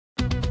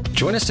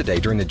Join us today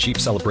during the Jeep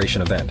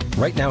Celebration event.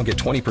 Right now, get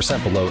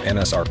 20% below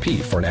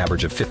MSRP for an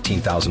average of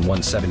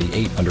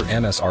 $15,178 under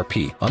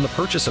MSRP on the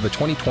purchase of a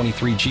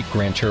 2023 Jeep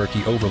Grand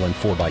Cherokee Overland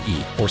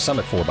 4xE or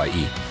Summit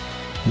 4xE.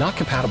 Not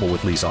compatible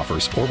with lease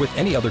offers or with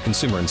any other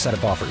consumer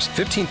incentive offers.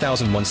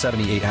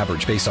 $15,178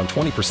 average based on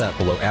 20%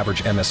 below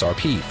average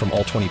MSRP from all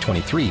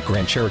 2023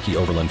 Grand Cherokee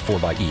Overland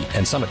 4xE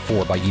and Summit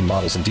 4xE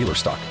models in dealer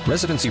stock.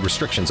 Residency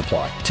restrictions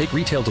apply. Take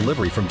retail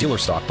delivery from dealer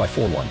stock by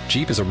 4/1.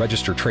 Jeep is a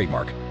registered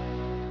trademark.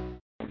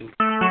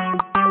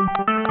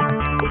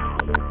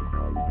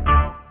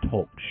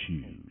 Talk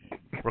shoes.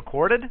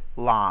 Recorded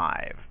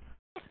live.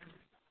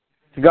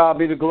 To God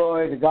be the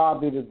glory, to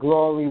God be the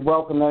glory.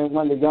 Welcome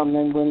everyone to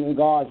Youngmen, Women,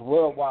 God's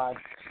Worldwide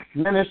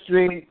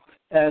Ministry.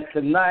 As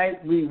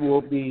tonight we will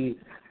be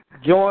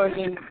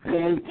joining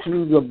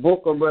into the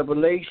book of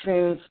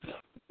Revelations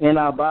in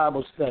our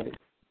Bible study.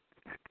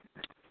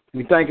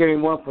 We thank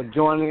everyone for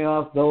joining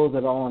us, those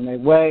that are on their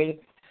way,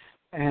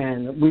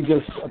 and we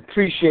just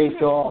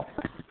appreciate you all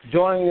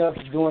joining us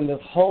during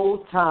this whole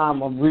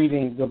time of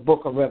reading the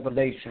book of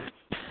Revelation.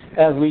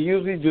 As we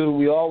usually do,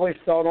 we always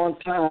start on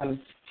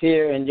time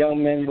here in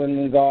Young Men,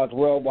 Women, God's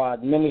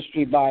Worldwide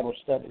Ministry Bible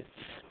Study.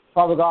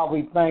 Father God,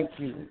 we thank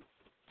you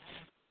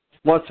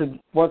once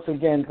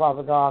again,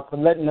 Father God, for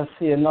letting us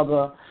see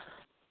another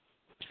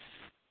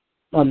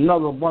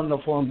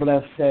wonderful and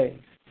blessed day.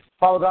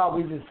 Father God,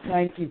 we just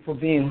thank you for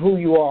being who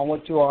you are and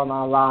what you are in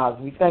our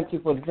lives. We thank you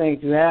for the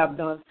things you have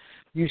done,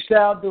 you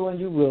shall do, and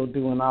you will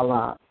do in our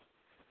lives.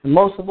 And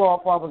most of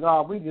all, Father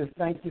God, we just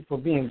thank you for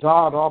being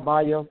God all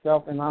by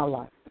yourself in our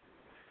life.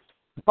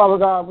 Father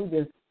God, we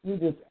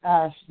just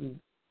ask you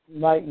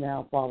right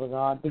now, Father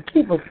God, to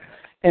keep us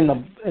in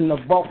the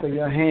bulk of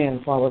your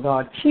hand, Father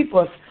God. Keep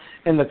us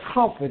in the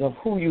comfort of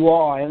who you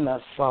are in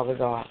us, Father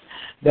God,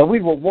 that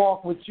we will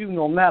walk with you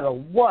no matter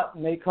what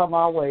may come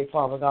our way,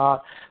 Father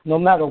God. No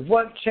matter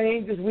what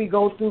changes we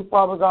go through,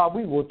 Father God,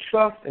 we will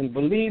trust and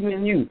believe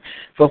in you.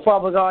 So,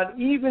 Father God,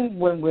 even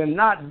when we're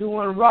not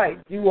doing right,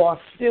 you are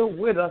still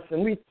with us,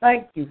 and we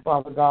thank you,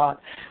 Father God,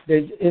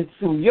 that it's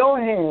through your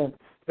hand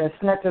that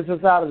snatches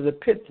us out of the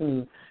pits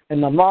and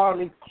the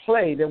marly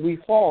clay that we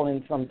fall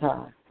in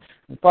sometimes.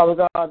 And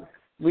Father God,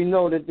 we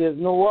know that there's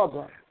no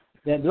other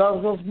that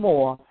loves us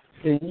more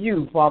than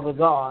you, Father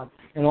God,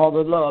 and all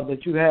the love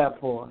that you have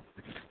for us.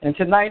 And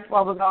tonight,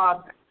 Father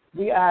God,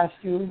 we ask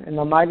you in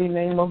the mighty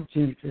name of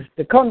Jesus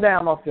to come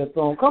down off your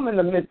throne. Come in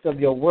the midst of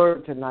your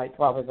word tonight,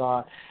 Father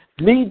God.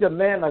 Lead the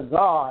man of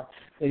God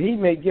that he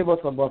may give us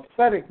a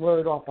prophetic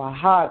word off our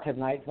high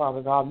tonight,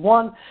 Father God,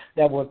 one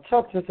that will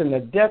touch us in the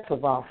depths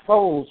of our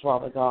souls,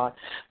 Father God,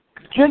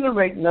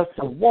 generating us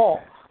to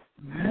walk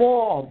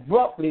more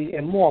abruptly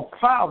and more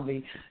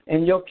proudly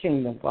in your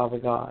kingdom, Father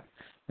God.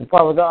 And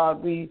Father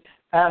God, we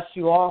ask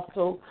you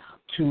also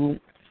to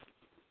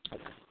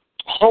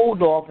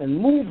hold off and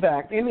move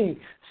back any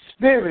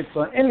spirits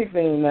or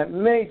anything that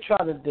may try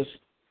to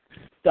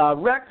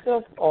direct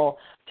us or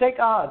take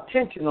our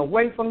attention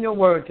away from your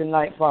word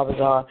tonight, Father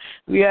God.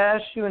 We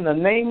ask you in the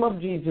name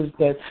of Jesus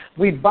that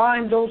we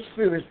bind those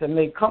spirits that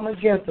may come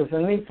against us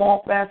in any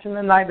form, fashion,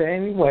 tonight or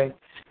any way,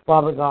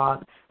 Father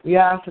God. We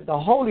ask that the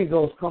Holy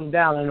Ghost come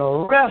down and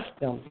arrest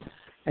them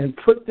and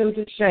put them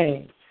to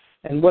shame.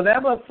 And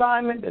whatever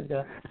assignment that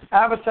the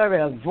adversary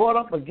has brought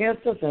up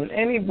against us in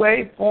any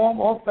way, form,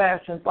 or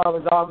fashion, Father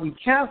God, we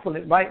cancel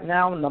it right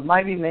now in the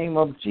mighty name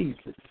of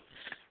Jesus.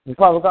 And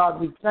Father God,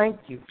 we thank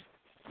you.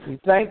 We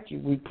thank you.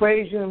 We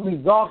praise you and we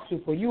exalt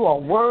you, for you are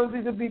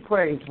worthy to be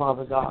praised,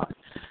 Father God,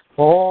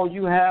 for all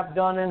you have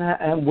done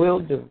and will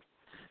do.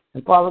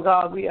 And Father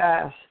God, we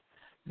ask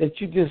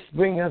that you just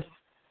bring us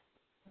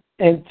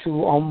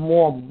into a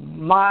more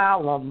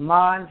mild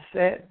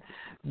mindset,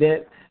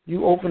 that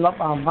you open up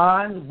our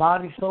minds,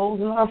 body, souls,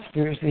 and our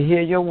spirits to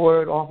hear your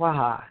word off a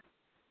high.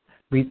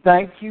 We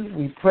thank you,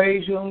 we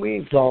praise you, and we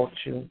exalt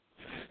you.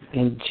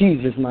 In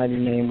Jesus' mighty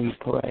name we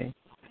pray.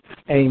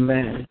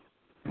 Amen.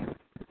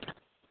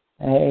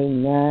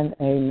 Amen,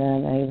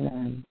 amen,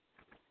 amen.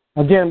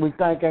 Again, we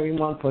thank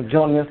everyone for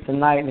joining us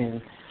tonight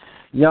in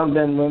Young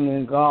Men, Women,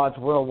 in God's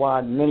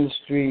Worldwide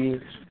Ministry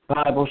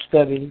Bible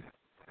Study.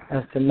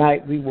 As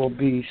tonight we will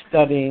be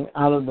studying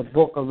out of the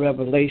book of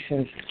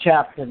Revelations,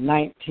 chapter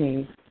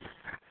 19.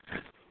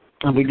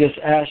 And we just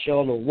ask you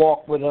all to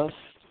walk with us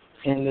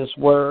in this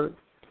word,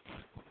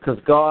 because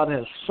God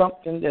has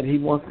something that he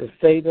wants to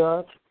say to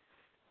us.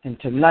 And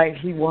tonight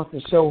he wants to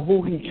show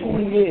who he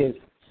truly is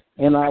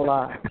in our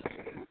lives.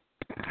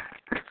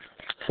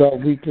 So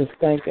we just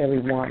thank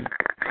everyone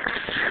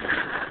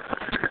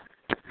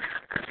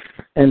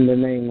in the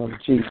name of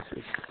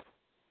Jesus.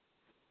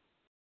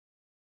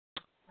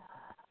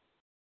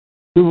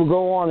 We will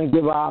go on and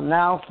give our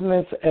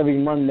announcements every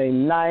Monday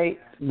night.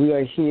 We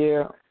are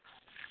here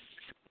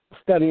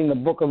studying the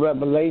book of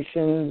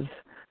Revelations.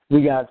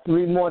 We got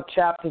 3 more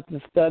chapters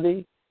to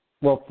study.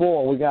 Well,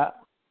 4. We got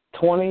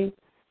 20,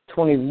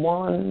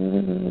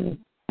 21,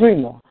 3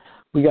 more.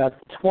 We got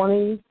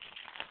 20,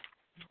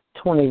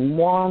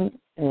 21,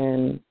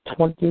 and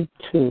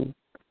 22.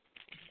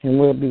 And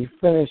we'll be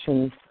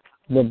finishing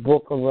the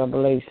book of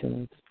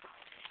Revelations.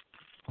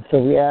 So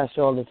we ask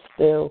y'all to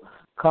still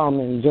come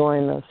and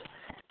join us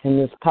in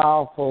this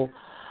powerful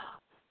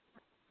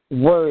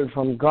word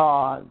from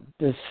God,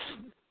 this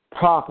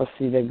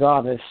prophecy that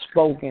God has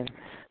spoken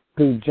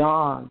through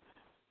John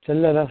to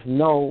let us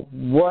know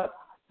what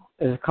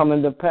is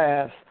coming to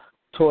pass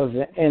towards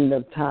the end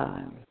of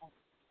time.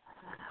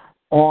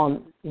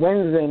 On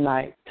Wednesday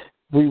night,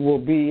 we will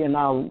be in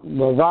our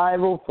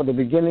revival for the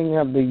beginning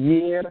of the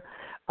year.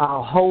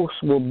 Our host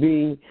will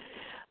be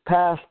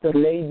Pastor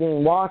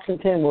Nadine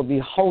Washington, will be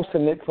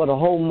hosting it for the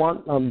whole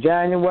month of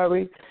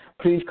January.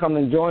 Please come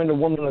and join the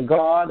woman of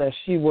God as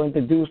she will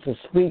introduce the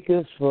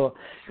speakers for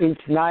each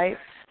night.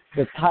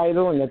 The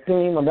title and the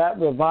theme of that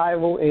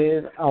revival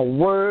is A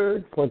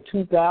Word for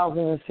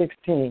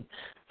 2016.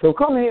 So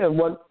come hear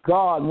what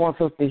God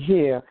wants us to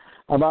hear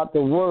about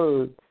the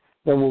word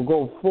that will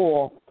go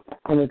forth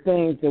and the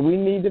things that we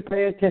need to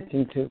pay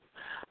attention to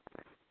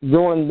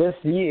during this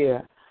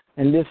year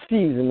and this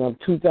season of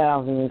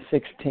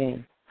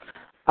 2016.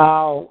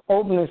 Our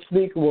opening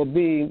speaker will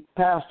be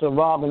Pastor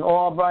Robin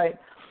Albright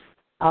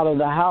out of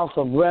the House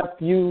of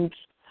Refuge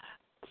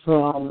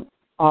from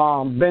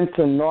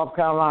Benton, North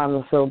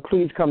Carolina. So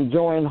please come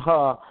join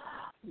her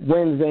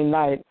Wednesday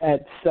night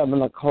at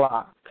 7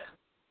 o'clock.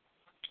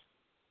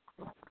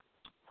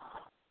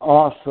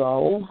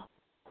 Also,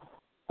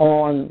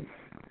 on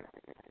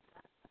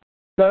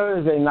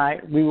Thursday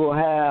night, we will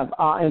have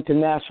our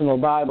International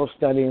Bible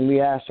Study, and we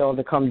ask y'all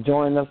to come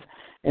join us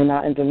in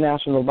our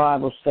International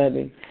Bible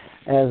Study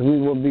as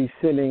we will be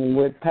sitting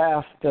with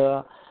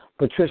Pastor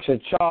Patricia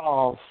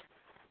Charles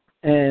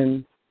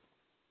and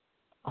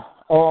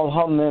all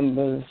her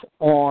members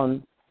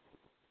on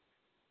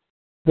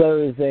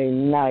Thursday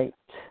night,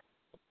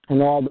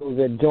 and all those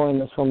that join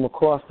us from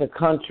across the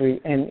country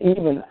and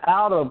even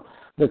out of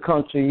the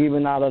country,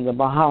 even out of the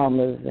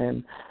Bahamas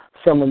and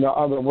some of the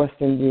other West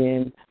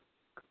Indian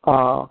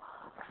colonies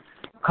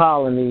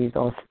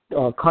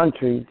or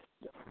countries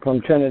from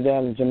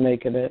Trinidad and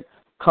Jamaica that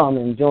come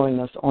and join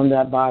us on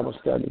that Bible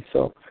study.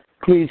 So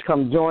please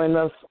come join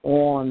us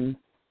on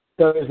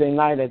Thursday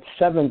night at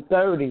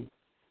 7:30.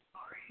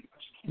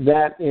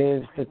 That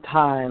is the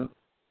time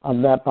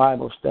of that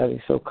Bible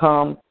study. So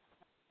come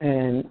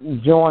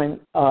and join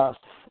us.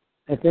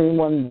 If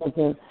anyone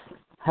doesn't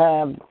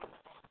have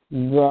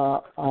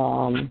the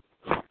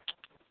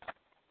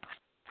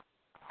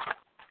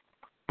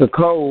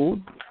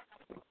code,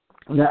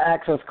 the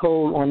access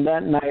code on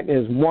that night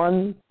is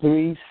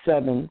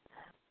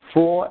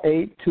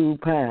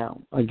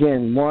 137482#.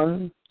 Again,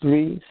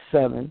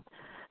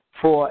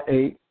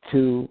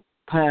 137482#.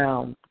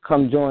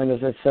 Come join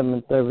us at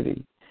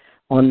 7:30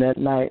 on that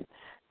night.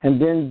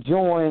 And then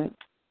join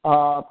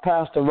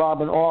Pastor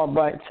Robin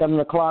Albright, 7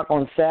 o'clock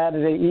on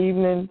Saturday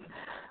evening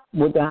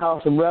with the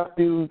House of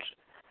Refuge.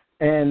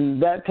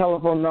 And that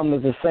telephone number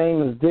is the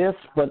same as this,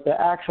 but the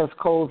access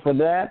code for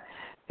that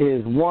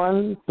is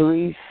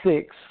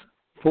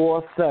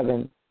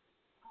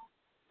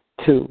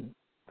 136472.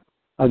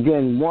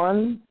 Again,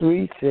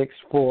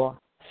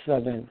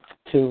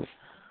 136472.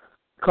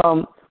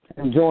 Come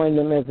and join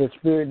them as the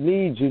Spirit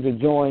leads you to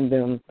join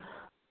them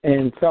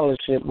and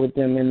fellowship with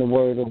them in the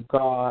Word of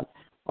God.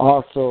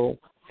 Also,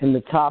 in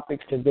the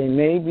topics that they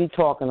may be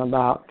talking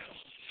about,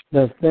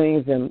 the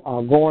things that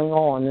are going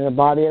on in the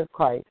body of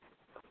Christ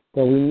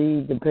that we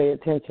need to pay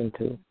attention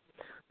to.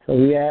 So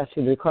we ask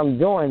you to come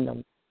join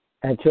them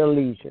at your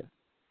leisure.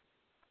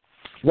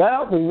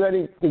 Well, we're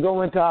ready to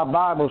go into our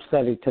Bible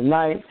study.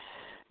 Tonight,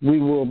 we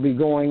will be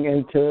going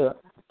into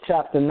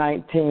chapter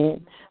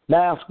 19.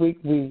 Last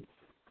week,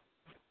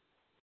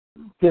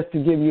 just to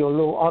give you a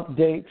little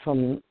update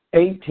from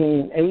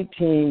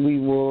 18, we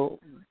were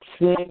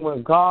seeing where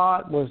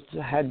God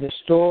had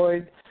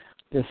destroyed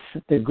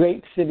the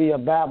great city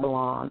of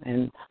Babylon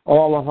and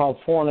all of her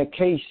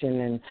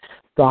fornication and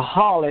the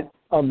harlot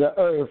of the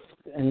earth,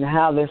 and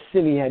how this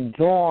city had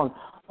drawn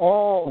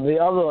all the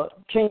other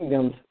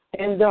kingdoms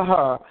into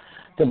her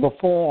to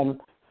perform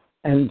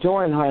and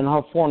join her in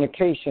her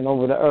fornication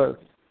over the earth.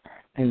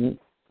 And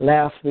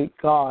last week,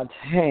 God's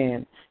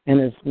hand and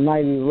his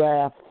mighty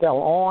wrath fell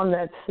on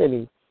that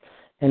city,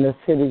 and the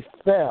city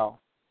fell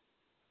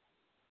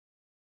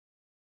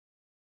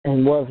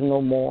and was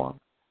no more.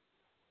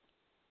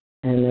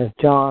 And as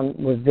John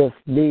was just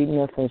leading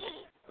us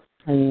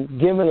and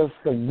giving us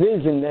the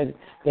vision that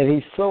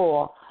he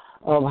saw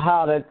of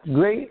how that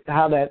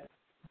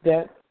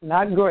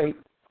not great,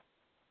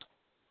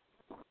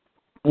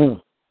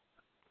 in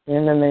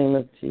the name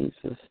of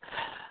Jesus,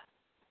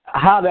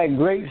 how that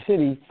great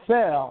city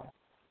fell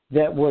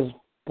that was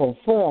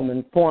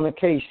performing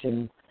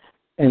fornication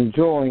and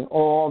drawing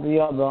all the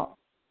other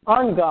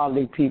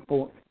ungodly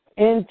people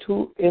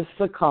into its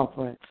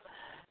circumference.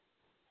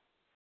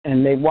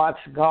 And they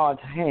watched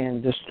God's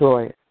hand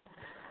destroy it.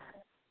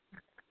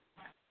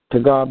 To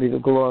God be the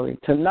glory.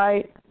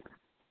 Tonight,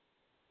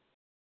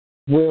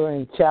 we're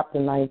in chapter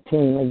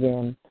 19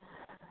 again.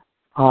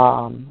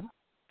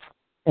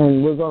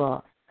 And we're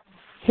going to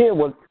hear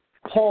what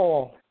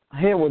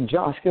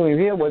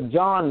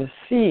John is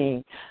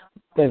seeing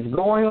that's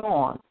going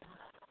on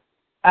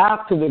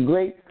after the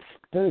great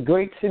the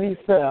great city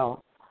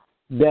fell,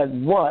 that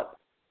what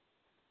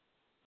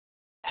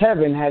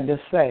heaven had to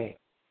say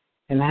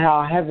and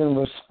how heaven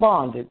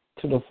responded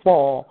to the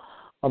fall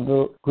of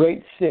the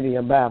great city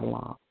of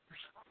Babylon.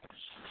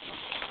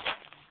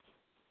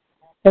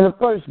 In the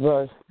first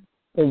verse,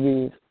 it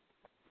reads,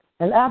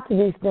 "And after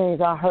these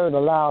things I heard a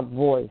loud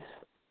voice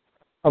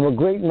of a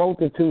great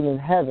multitude in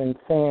heaven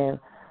saying,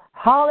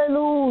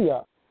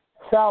 Hallelujah!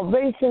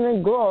 Salvation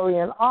and glory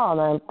and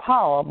honor and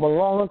power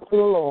belongeth to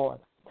the Lord,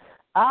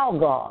 our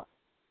God.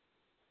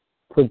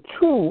 For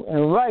true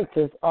and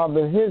righteous are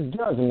his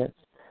judgments,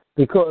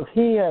 because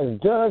he has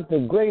judged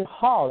the great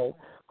harlot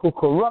who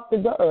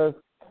corrupted the earth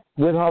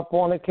with her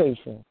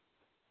fornication.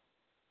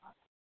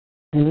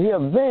 And he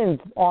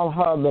avenged on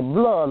her the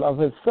blood of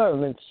his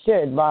servants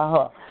shed by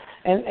her."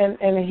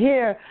 And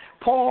here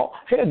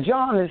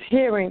John is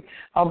hearing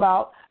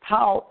about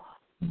how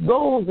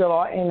those that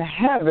are in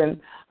heaven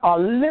are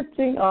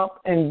lifting up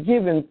and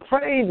giving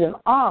praise and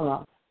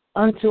honor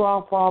unto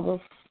our Father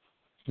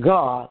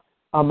God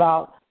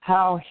about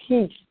how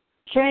he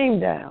came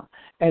down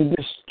and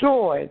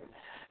destroyed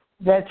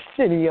that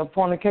city of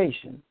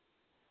fornication.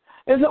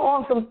 It's an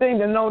awesome thing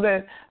to know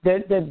that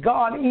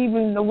God,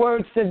 even the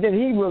word said that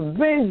he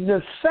revenged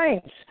the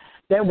saints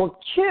that were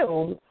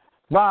killed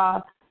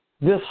by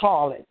this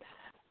harlot.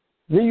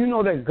 Do you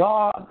know that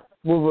God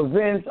will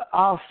revenge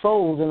our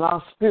souls and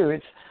our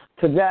spirits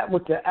to that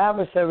which the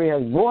adversary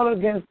has brought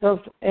against us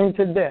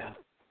into death?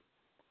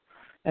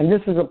 And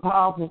this is a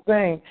powerful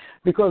thing,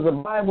 because the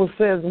Bible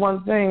says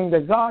one thing,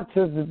 that God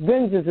says that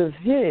vengeance is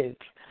his.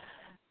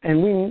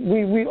 And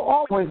we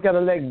always got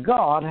to let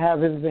God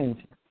have his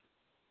vengeance.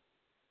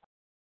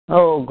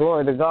 Oh,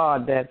 glory to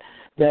God, that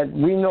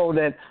we know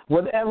that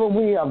whatever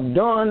we have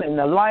done in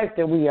the life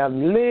that we have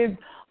lived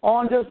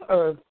on this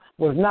earth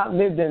was not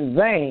lived in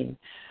vain,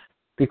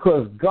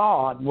 because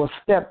God will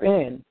step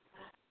in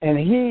and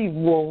he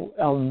will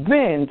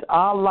avenge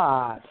our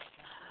lives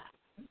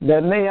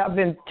that may have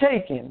been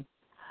taken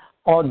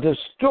or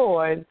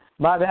destroyed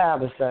by the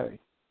adversary.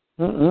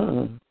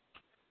 In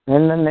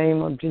the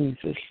name of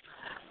Jesus.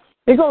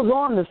 It goes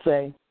on to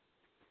say,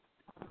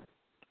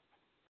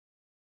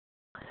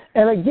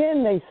 "And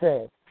again they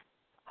said,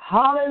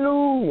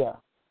 Hallelujah,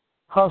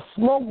 her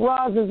smoke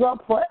rises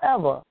up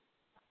forever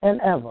and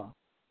ever.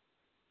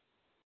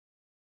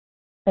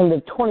 And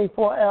the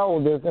 24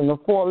 elders and the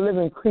 4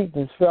 living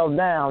creatures fell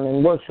down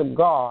and worshiped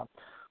God,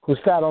 who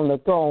sat on the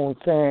throne,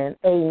 saying,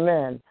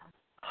 Amen,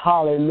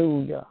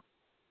 Hallelujah."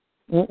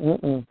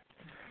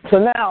 So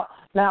now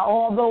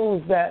all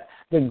those that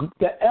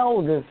the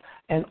elders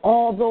and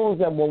all those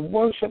that were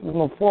worshiping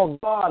before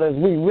God, as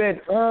we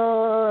read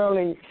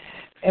early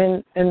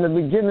in the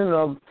beginning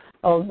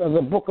of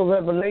the book of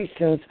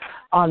Revelations,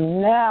 are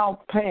now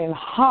paying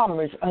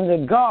homage unto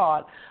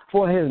God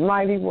for his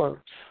mighty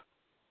works.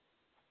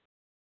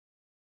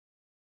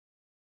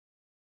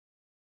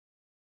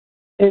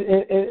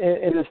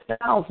 It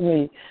astounds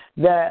me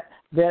that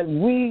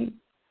we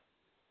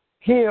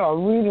here are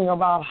reading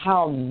about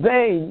how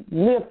they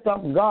lift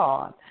up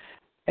God.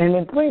 And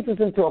it brings us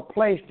into a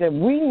place that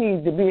we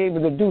need to be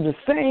able to do the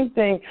same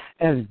thing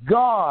as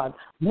God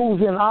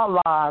moves in our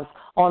lives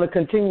on a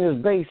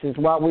continuous basis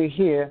while we're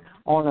here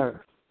on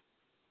earth.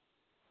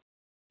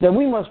 That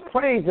we must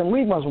praise him,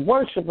 we must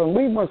worship him,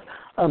 we must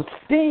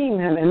esteem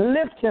him and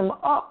lift him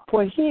up,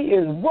 for he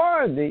is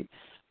worthy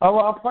of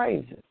our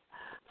praises.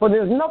 For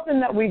there's nothing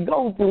that we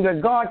go through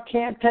that God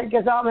can't take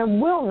us out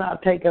and will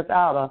not take us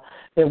out of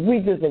if we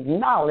just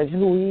acknowledge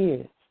who he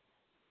is.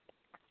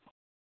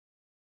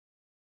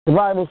 The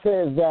Bible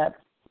says that,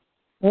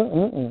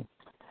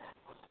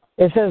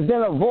 it says,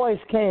 "Then a voice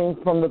came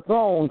from the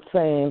throne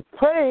saying,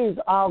 Praise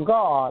our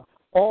God,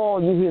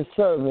 all you his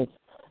servants,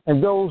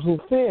 and those who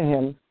fear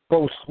him,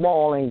 both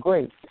small and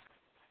great."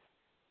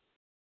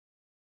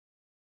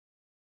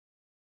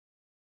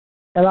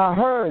 And I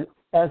heard,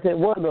 as it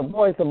were, the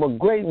voice of a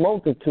great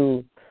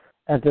multitude,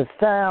 as the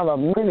sound of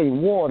many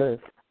waters,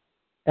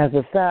 as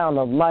the sound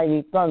of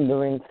mighty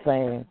thundering,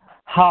 saying,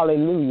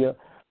 Hallelujah,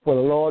 for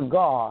the Lord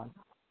God,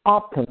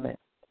 optimate,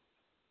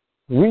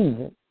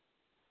 reason.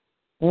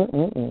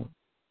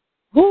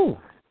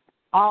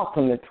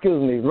 Ultimate,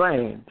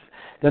 reigns.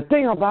 The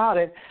thing about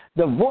it,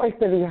 the voice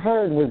that he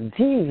heard was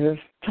Jesus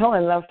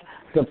telling us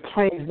to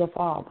praise the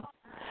Father.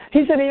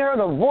 He said he heard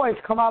a voice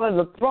come out of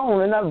the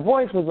throne, and that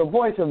voice was the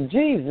voice of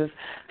Jesus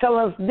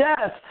telling us,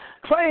 yes,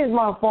 praise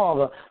my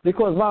Father,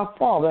 because my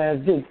Father has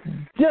just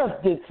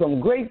did some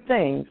great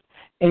things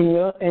in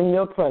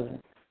your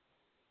presence.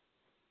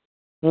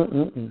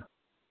 It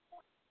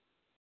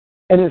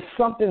is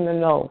something to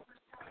know.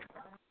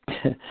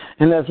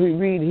 And as we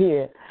read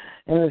here,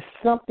 and it's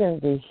something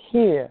to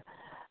hear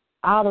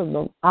out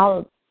of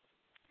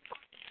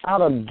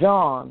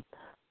John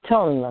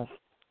telling us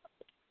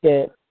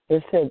that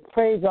it said,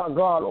 Praise our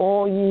God,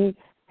 all ye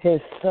his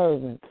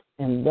servants,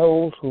 and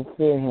those who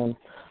fear him,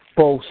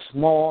 both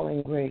small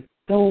and great.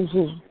 Those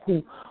who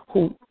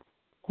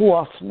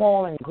are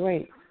small and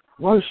great,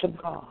 worship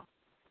God.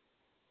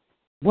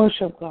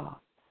 Worship God.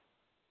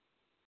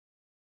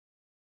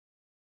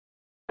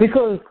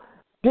 Because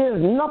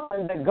there's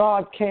nothing that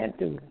God can't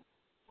do.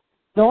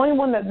 The only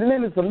one that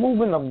limits the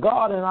movement of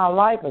God in our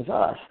life is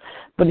us.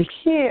 But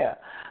here,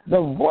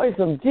 the voice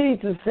of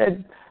Jesus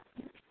said,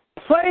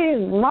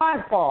 praise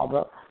my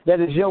Father that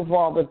is your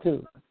Father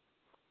too.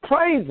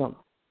 Praise him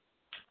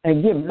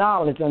and give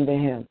knowledge unto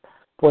him,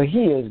 for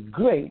he is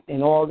great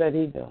in all that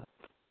he does.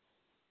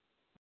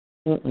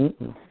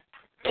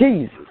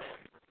 Jesus.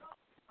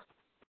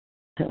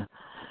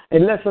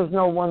 It lets us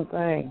know one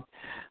thing,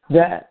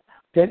 that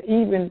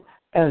even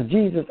as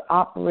Jesus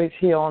operates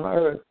here on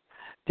earth,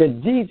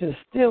 that Jesus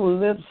still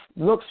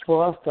looks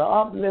for us to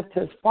uplift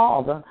his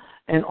Father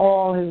and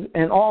all his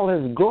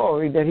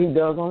glory that he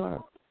does on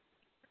earth.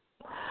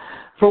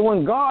 For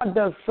when God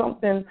does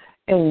something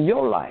in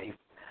your life,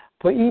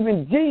 for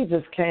even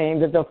Jesus came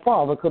that the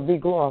Father could be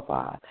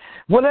glorified.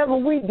 Whatever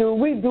we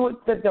do it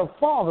that the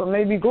Father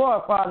may be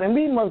glorified, and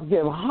we must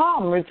give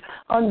homage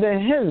under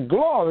his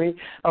glory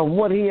of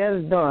what he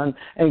has done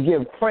and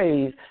give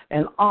praise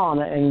and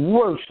honor and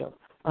worship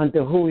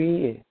unto who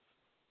he is.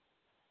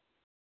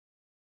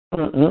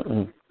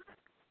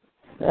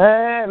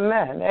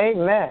 Amen,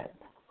 amen.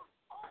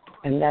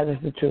 And that is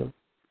the truth,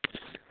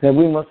 that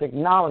we must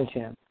acknowledge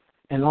him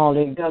in all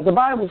that he does. The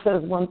Bible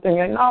says one thing,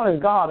 acknowledge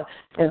God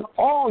in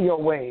all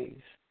your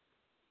ways,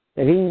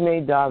 that he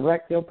may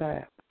direct your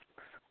path.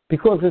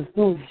 Because it's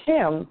through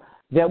him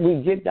that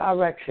we get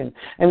direction.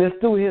 And it's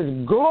through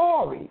his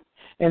glory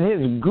and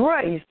his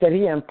grace that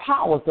he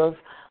empowers us.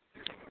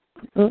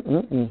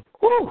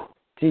 Woo,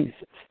 Jesus.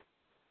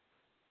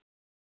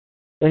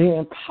 That he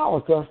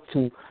empowers us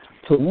to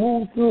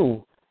move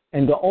through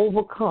and to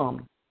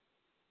overcome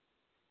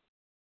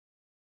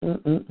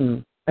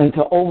and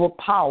to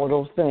overpower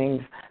those things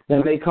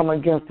that may come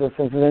against us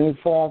in any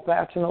form,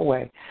 fashion, or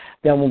way.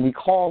 That when we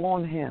call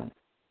on him,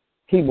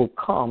 he will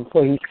come.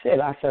 For he said,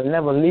 I shall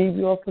never leave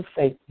you or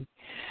forsake you.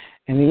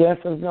 And he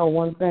lets us know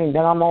one thing,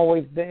 that I'm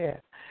always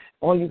there.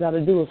 All you got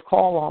to do is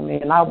call on me,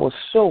 and I will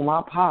show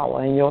my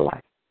power in your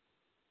life.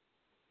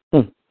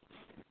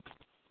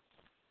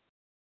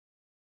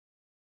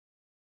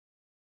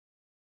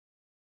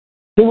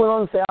 He went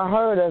on to say, I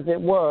heard, as it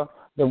were,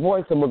 the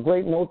voice of a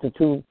great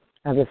multitude,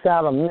 as the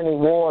sound of many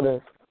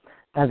waters,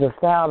 as the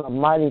sound of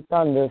mighty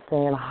thunder,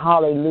 saying,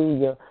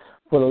 Hallelujah,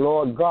 for the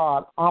Lord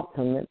God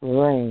ultimate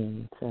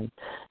reigns. And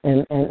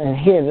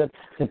here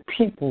the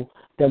people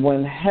that were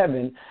in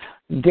heaven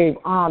gave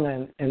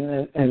honor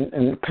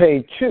and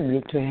paid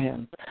tribute to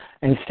him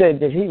and said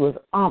that he was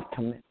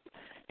ultimate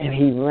and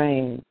he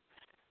reigned.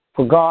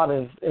 For God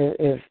is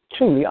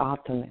truly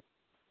ultimate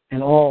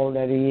in all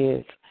that he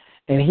is.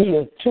 And he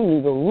is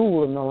truly the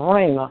ruler and the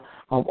reigner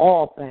of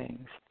all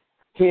things,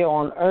 here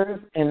on earth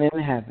and in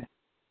heaven.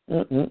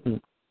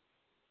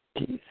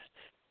 Jesus.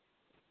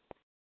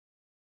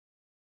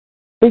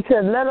 He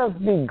said, let us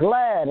be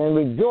glad and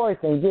rejoice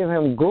and give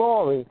him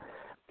glory,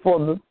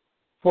 for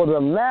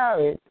the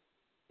marriage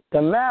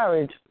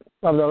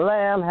of the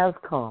Lamb has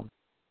come,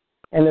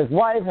 and his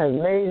wife has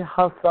made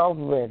herself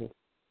ready.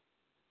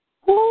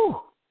 Woo!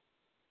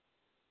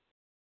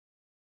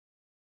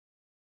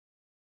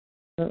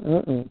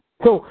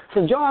 So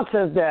John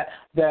says that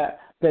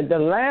the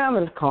Lamb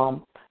has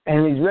come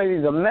and he's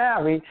ready to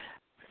marry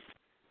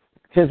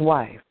his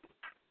wife.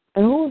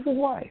 And who's his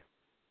wife?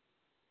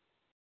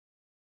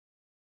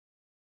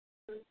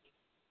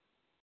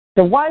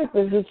 The wife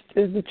is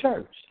the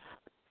church.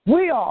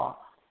 We are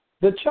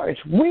the church.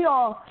 We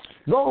are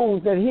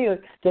those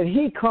that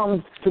he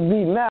comes to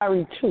be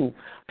married to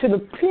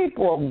the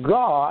people of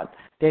God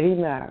that he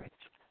marries.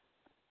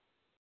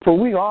 For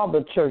we are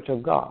the church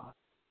of God.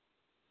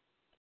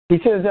 He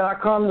says that I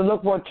come to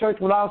look for a church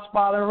without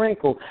spot and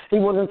wrinkle. He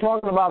wasn't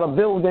talking about a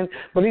building,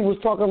 but he was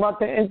talking about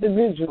the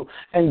individual.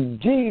 And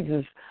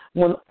Jesus,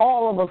 when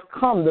all of us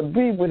come to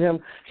be with him,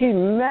 he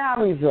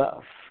marries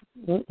us.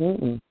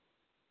 And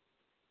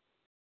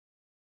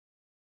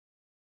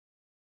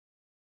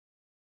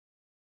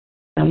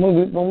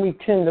when we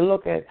tend to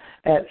look at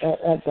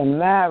the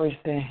marriage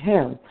to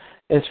him,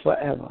 it's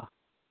forever.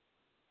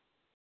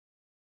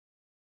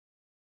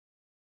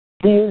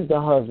 He is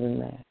the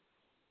husbandman.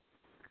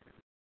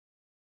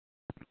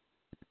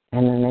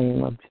 In the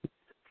name of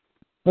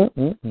Jesus.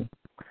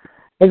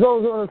 It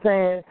goes on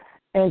saying,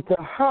 and to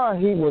her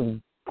he was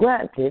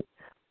granted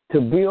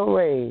to be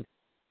arrayed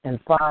in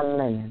fine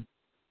linen,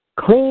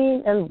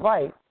 clean and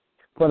bright,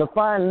 for the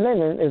fine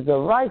linen is the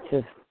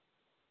righteous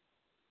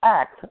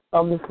act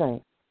of the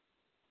saints.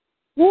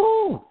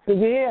 Woo! Did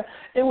you hear?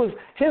 It was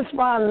his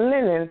fine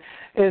linen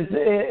is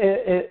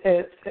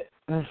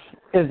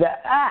the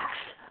acts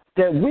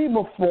that we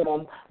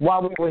perform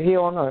while we were here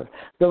on earth.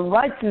 The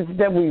righteousness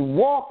that we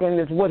walk in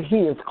is what he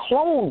is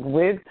clothed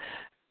with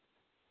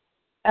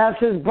as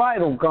his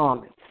bridal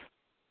garments.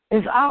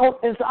 It's our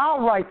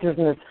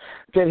righteousness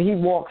that he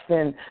walks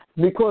in,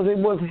 because it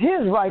was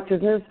his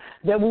righteousness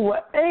that we were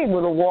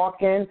able to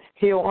walk in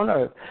here on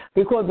earth.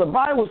 Because the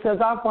Bible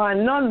says, I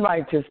find none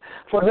righteous,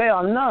 for there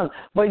are none.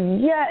 But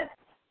yet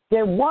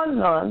there was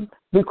none,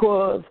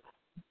 because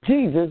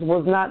Jesus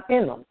was not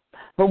in them.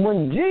 But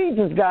when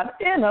Jesus got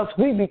in us,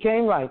 we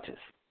became righteous.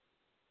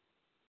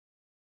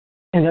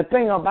 And the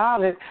thing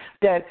about it,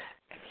 that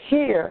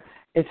here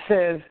it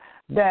says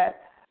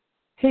that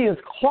he is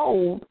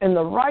clothed in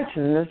the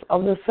righteousness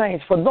of the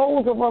saints. For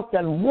those of us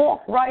that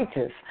walk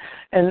righteous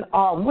and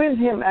are with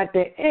him at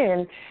the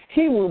end,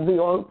 we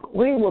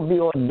will be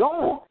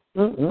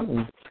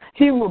adorned.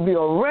 He will be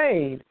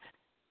arrayed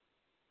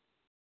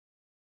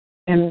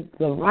in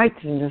the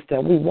righteousness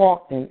that we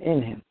walked in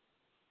him.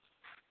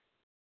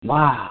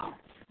 Wow.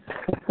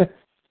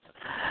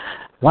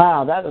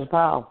 Wow, that is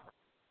powerful.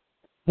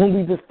 When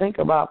we just think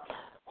about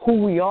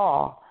who we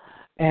are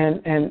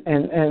and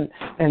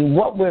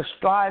what we're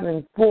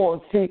striving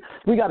for. See,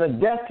 we got a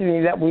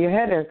destiny that we're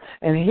heading,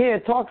 and here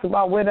it talks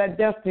about where that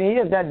destiny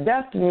is. That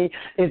destiny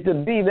is to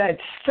be that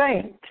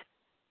saint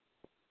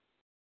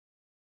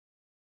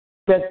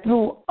that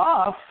through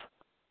us,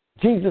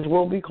 Jesus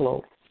will be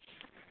clothed.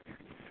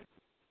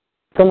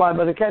 Somebody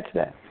better catch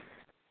that.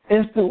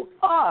 It's through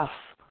us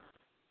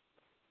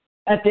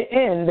at the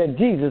end that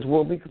Jesus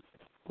will be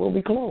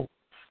clothed.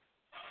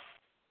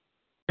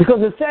 Because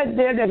it said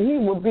there that he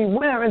would be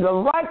wearing the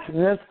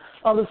righteousness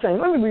of the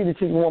saints. Let me read it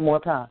to you one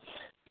more time,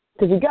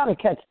 because you got to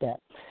catch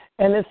that.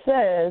 And it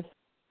says,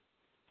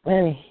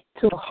 and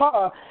to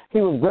her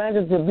he was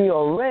granted to be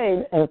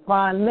arrayed in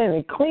fine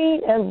linen,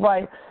 clean and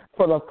bright,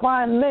 for the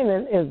fine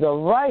linen is the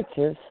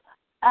righteous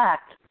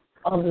act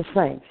of the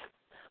saints.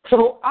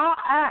 So our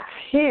act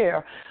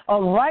here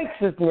of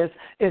righteousness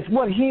is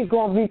what he's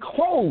going to be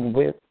clothed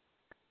with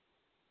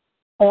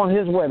on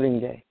his wedding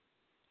day.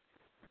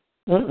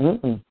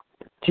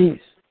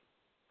 Jeez.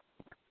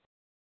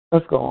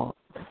 Let's go on.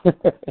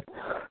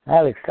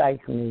 That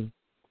excites me.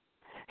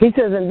 He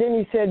says, and then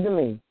he said to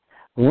me,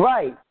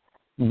 right,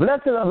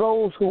 blessed are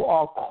those who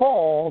are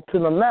called to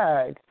the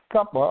marriage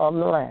supper of the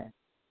Lamb.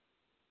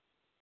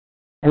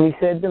 And he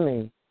said to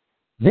me,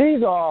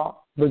 these are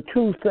the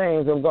true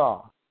sayings of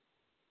God.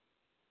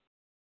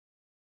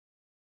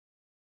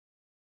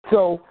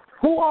 So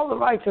who are the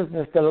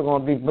righteousness that are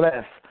going to be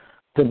blessed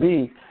to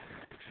be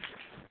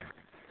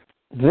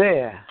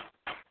there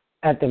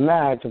at the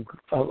marriage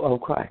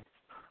of Christ?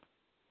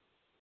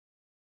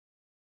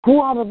 Who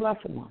are the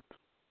blessed ones?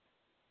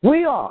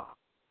 We are.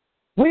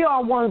 We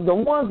are the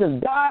ones that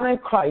died in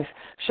Christ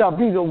shall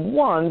be the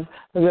ones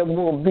that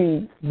will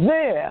be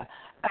there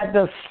at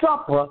the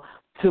supper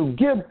to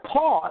give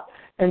part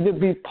and to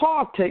be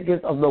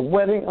partakers of the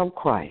wedding of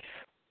Christ.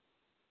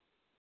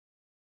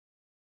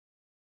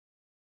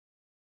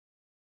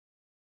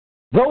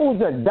 Those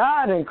that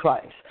died in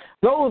Christ,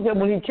 those that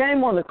when he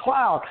came on the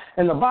cloud,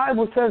 and the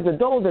Bible says that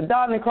those that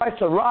died in Christ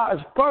shall rise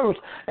first,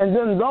 and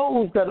then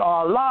those that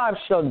are alive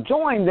shall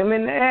join them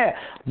in the air.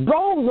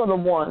 Those are the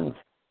ones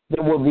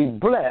that will be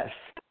blessed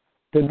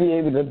to be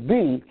able to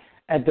be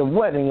at the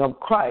wedding of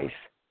Christ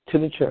to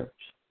the church.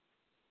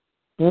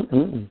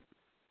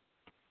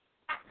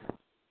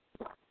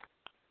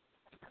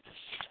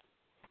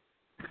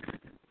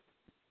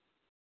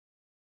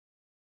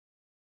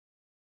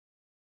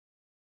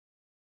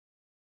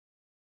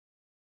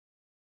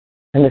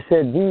 And it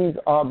said, these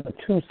are the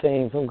true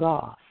sayings of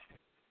God.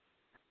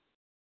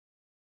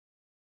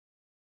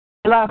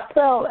 And I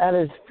fell at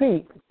his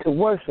feet to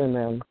worship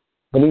him,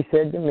 but he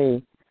said to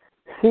me,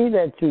 see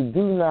that you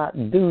do not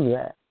do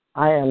that.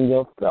 I am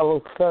your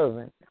fellow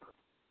servant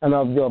and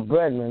of your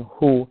brethren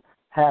who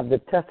have the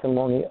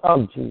testimony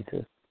of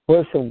Jesus.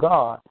 Worship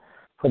God,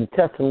 for the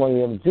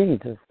testimony of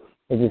Jesus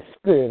is the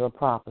spirit of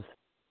prophecy.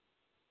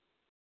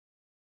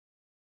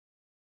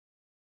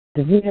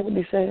 Did you hear what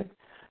he said?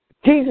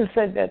 Jesus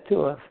said that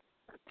to us.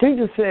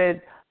 Jesus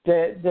said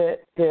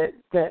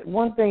that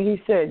one thing he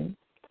said,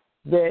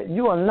 that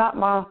you are not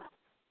my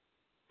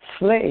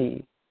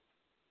slave.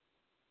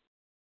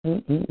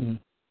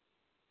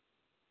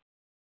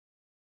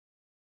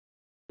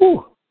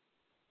 Ooh.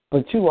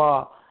 But you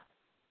are,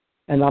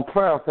 and I'm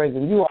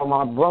paraphrasing, you are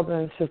my brother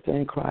and sister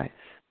in Christ.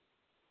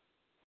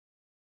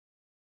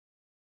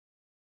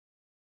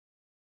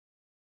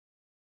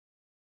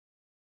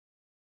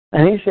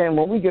 And he's saying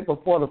when we get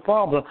before the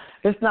Father,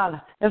 it's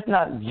not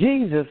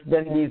Jesus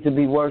that needs to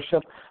be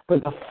worshipped,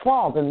 but the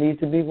Father needs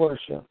to be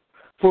worshipped.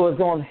 For it's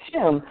on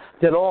him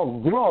that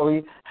all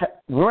glory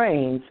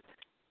reigns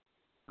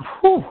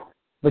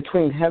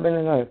between heaven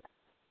and earth.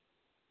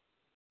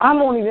 I'm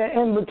only the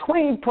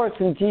in-between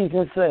person,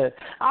 Jesus said.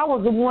 I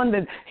was the one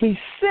that he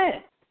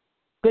sent,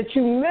 that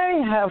you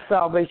may have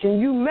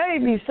salvation, you may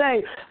be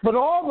saved, but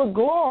all the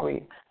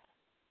glory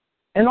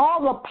and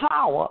all the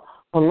power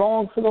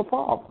belongs to the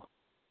Father.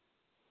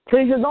 So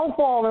he said, don't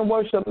fall and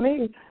worship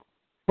me,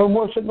 but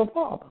worship the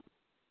Father.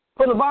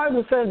 For the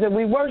Bible says that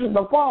we worship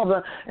the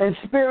Father in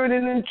spirit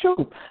and in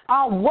truth.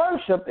 Our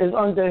worship is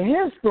under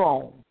his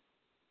throne,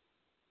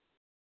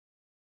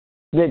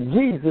 that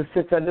Jesus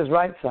sits at his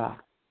right side.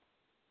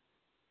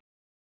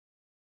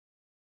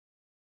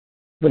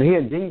 But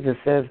here Jesus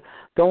says,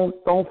 don't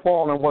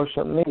fall and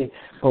worship me,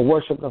 but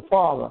worship the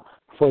Father.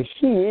 For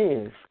he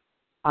is,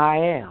 I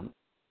am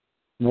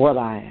what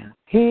I am.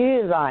 He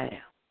is, I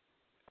am.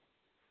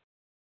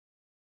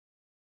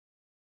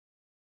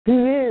 He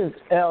is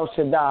El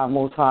Shaddai,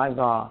 Most High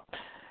God.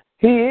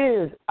 He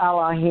is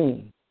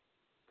Elohim.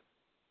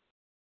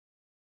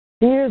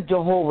 He is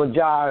Jehovah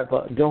Jireh,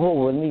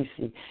 Jehovah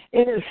Nisi.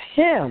 It is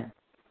him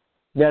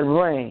that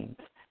reigns.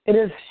 It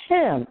is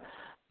him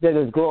that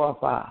is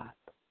glorified.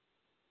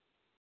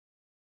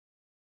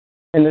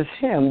 And it's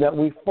him that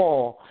we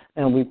fall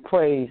and we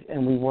praise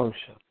and we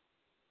worship.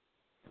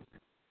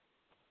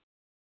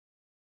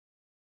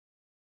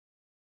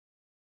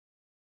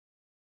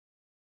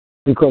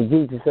 Because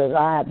Jesus says,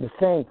 I have the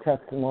same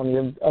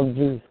testimony of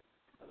Jesus.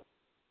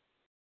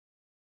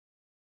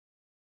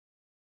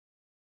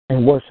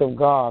 And worship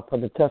God, for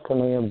the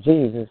testimony of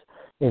Jesus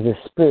is the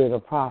spirit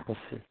of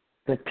prophecy.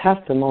 The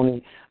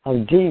testimony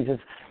of Jesus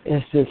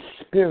is the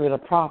spirit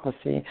of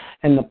prophecy.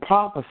 And the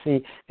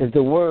prophecy is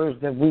the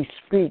words that we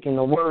speak, and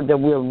the word that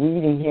we're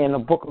reading here in the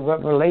book of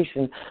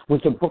Revelation,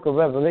 which the book of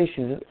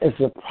Revelation is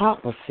the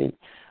prophecy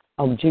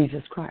of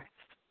Jesus Christ.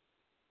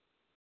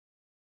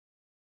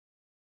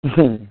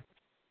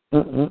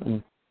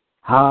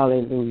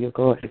 Hallelujah.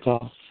 Glory to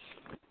God.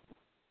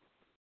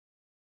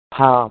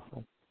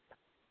 Powerful.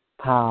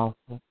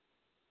 Powerful.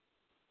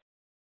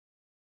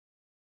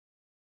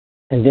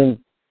 And then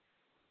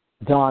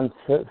John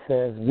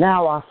says,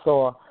 now I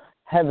saw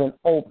heaven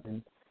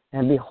open,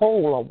 and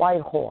behold, a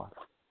white horse.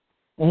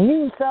 And he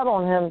who sat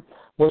on him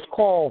was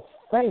called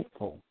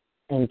Faithful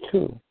and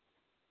True.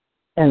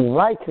 And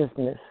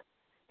righteousness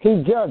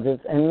he judges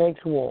and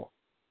makes war.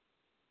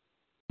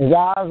 His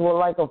eyes were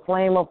like a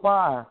flame of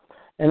fire,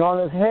 and on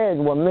his head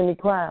were many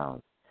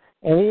crowns.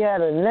 And he had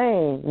a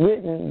name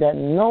written that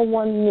no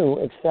one knew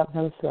except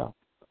himself.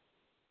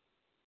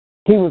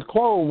 He was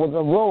clothed with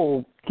a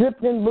robe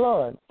dipped in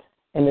blood,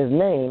 and his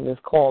name is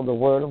called the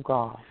Word of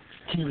God.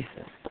 Jesus.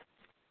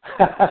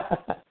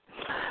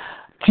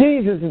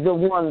 Jesus is the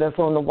one that's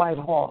on the white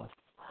horse.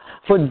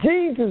 For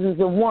Jesus is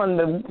the one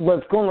that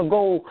was going to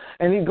go,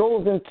 and he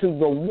goes into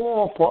the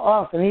war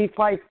for us, and he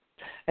fights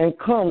and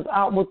comes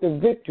out with the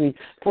victory.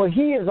 For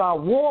he is our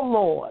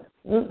warlord.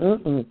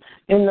 In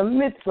the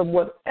midst of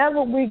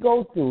whatever we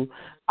go through,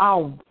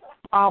 our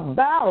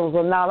battles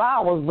are not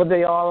ours, but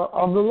they are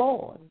of the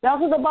Lord.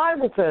 That's what the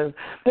Bible says.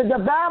 That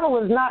the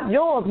battle is not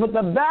yours, but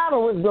the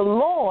battle is the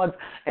Lord's.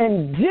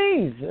 And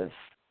Jesus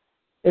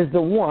is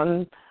the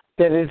one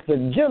that is the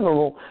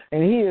general,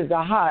 and he is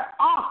the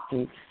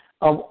hierarchy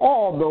of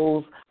all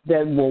those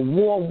that will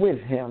war with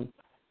him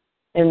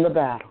in the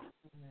battle.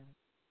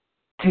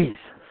 Jesus.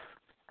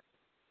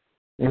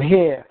 And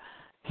here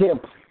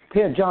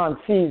John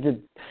sees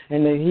it,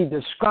 and then he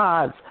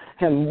describes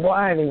him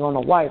riding on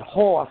a white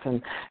horse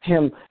and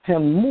him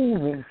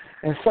moving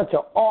in such an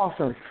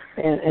awesome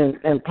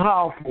and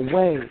powerful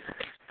way,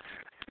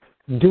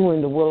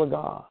 doing the will of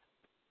God.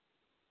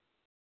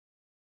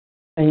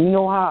 And you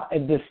know how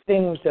it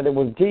distinguished that it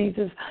was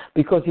Jesus?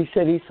 Because he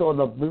said he saw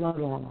the blood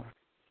on him.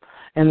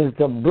 And it's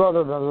the blood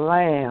of the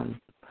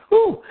Lamb.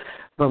 Whew.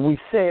 But we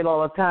say it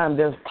all the time.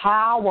 There's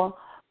power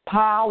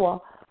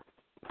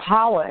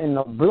in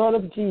the blood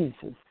of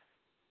Jesus.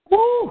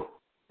 Woo!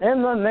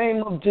 In the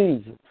name of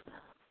Jesus.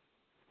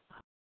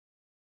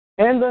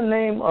 In the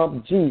name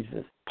of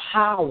Jesus.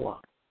 Power.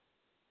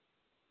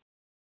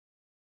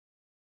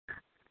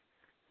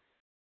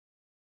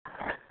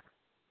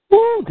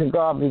 Woo! To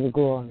God be the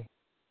glory.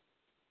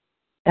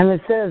 And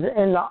it says,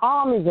 and the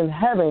armies in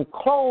heaven,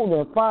 clothed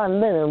in fine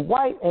linen,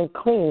 white and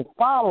clean,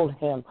 followed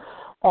him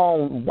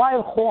on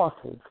white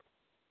horses.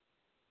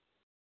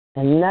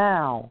 And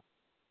now,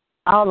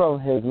 out of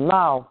his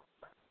mouth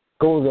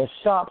goes a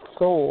sharp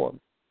sword,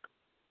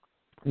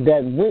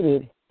 that with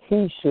it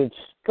he should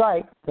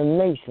strike the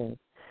nations,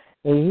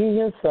 and he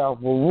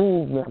himself will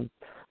rule them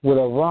with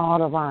a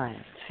rod of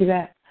iron. See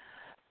that?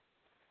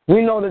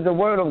 We know that the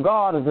word of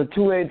God is a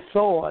two-edged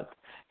sword.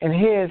 And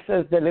here it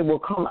says that it will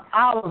come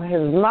out of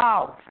his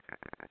mouth.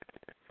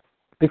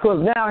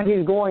 Because now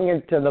he's going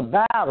into the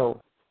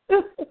battle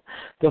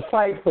to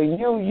fight for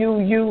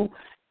you,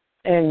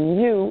 and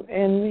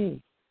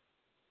me.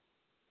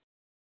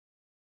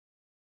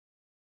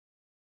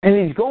 And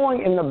he's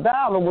going in the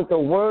battle with the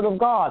word of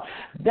God.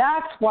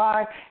 That's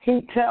why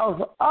he tells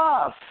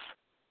us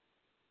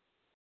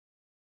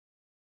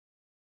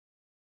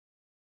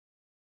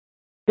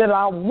that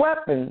our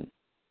weapon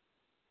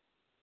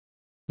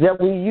that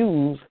we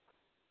use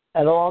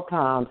at all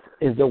times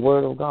is the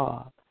word of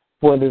God.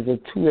 For it is a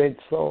two-edged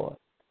sword,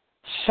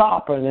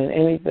 sharper than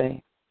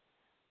anything.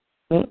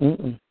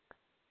 And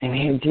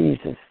here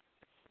Jesus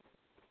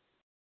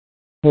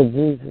is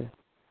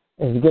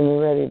getting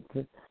ready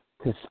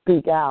to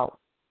speak out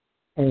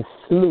and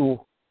slew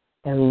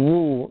and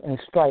rule and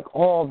strike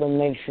all the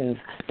nations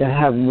that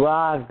have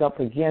rised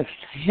up against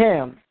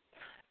him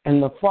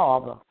and the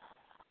Father.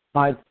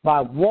 By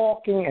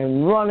walking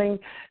and running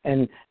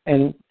and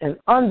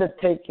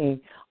undertaking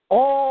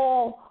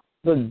all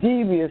the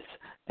devious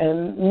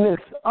and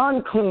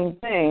unclean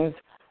things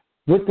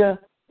with the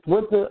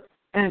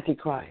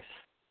Antichrist.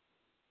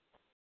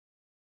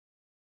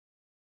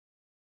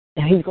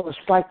 And he's going to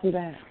strike you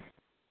down.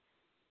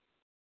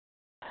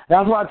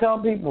 That's why I tell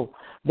people,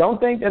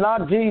 don't think that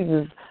our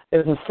Jesus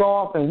is a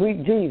soft and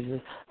weak Jesus.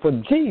 For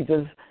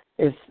Jesus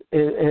is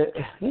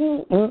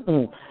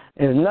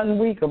nothing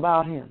weak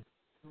about him.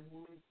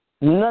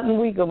 Nothing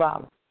weak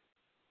about him.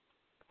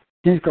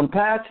 He's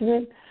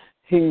compassionate.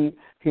 He's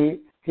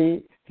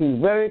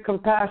very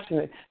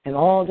compassionate in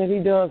all that he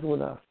does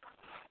with us.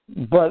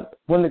 But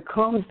when it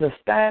comes to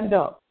stand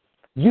up,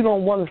 you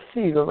don't want to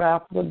see the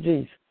wrath of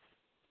Jesus.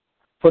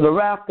 For the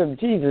wrath of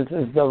Jesus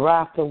is the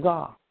wrath of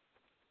God.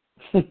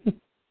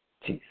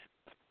 Jesus.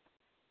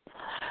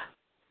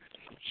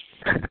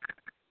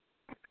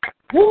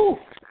 Woo!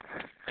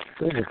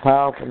 This is a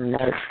powerful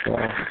night,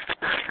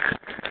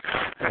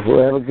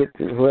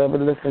 whoever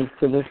listens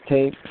to this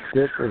tape,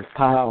 this is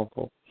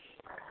powerful.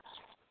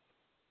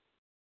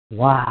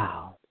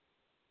 Wow.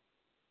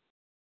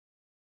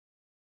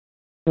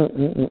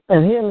 And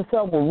he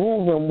himself will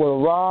rule them with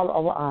a rod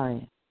of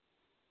iron.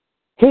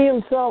 He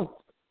himself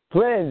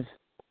treads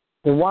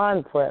the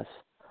winepress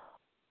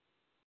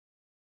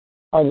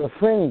of the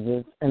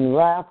fringes and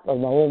wrath of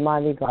the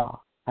Almighty God.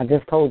 I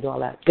just told you all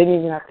that. Didn't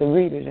even have to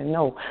read it and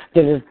know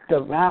that it's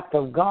the wrath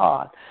of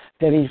God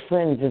that he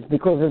fringes,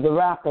 because it's the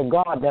wrath of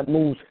God that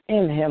moves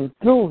in him,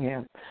 through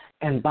him,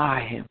 and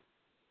by him.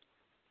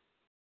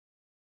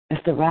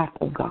 It's the wrath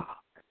of God.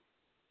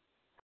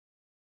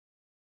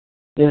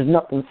 There's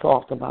nothing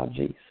soft about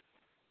Jesus.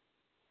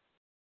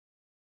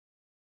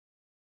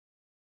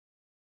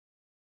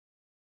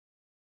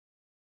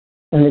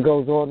 And it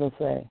goes on to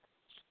say,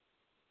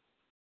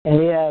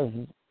 and he has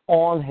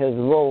on his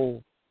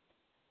robe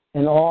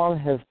and on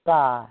his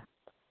thigh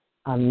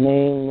a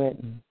name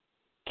written,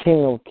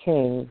 King of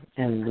Kings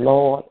and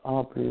Lord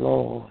of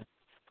Lords.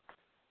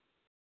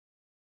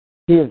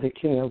 He is the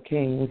King of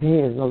Kings. He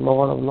is the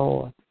Lord of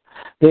Lords.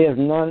 There is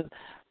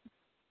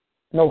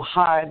no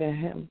higher than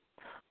him,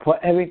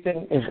 for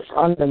everything is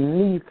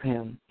underneath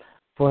him,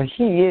 for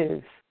he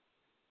is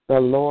the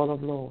Lord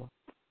of Lords.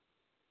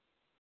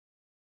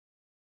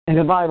 And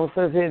the Bible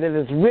says here that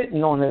it's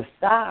written on his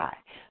thigh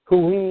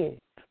who he is.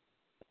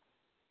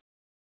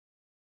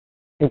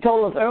 He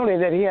told us earlier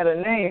that he had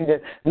a name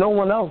that no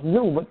one else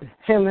knew but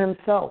him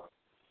himself.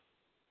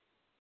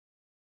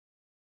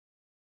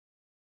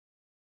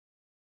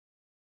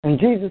 And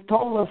Jesus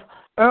told us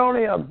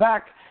earlier,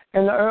 back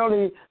in the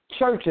early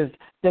churches,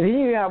 that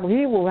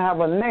he will have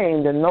a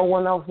name that no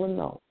one else will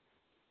know.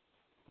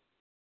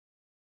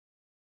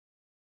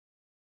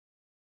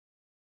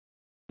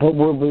 But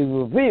will be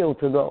revealed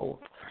to those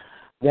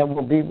that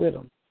will be with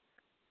him.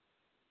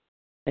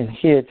 And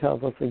here it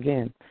tells us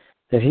again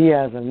that he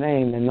has a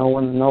name that no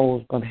one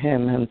knows but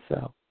him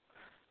himself,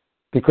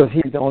 because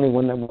he's the only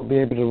one that will be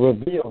able to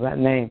reveal that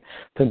name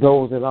to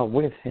those that are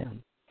with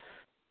him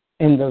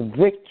in the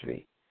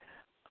victory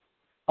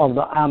of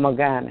the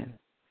Armageddon,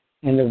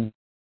 in the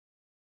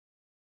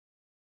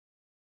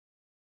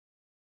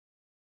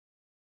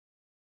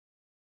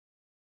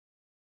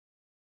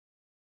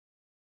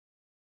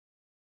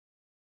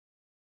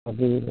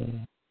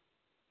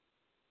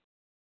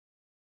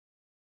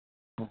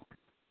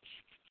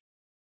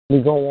we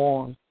go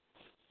on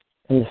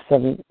in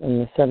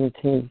the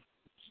 17th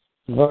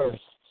verse.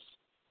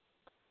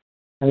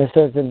 And it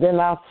says, and then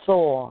I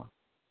saw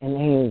an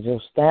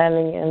angel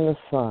standing in the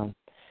sun,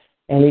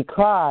 and he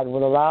cried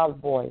with a loud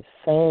voice,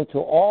 saying to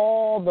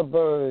all the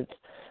birds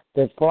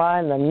that fly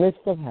in the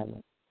midst of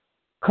heaven,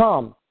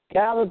 come,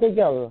 gather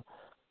together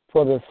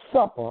for the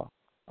supper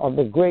of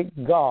the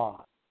great God,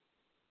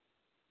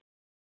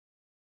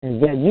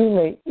 and that you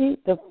may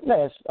eat the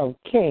flesh of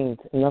kings,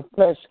 and the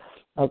flesh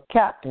of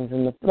captains,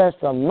 and the flesh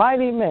of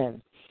mighty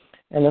men,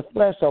 and the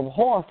flesh of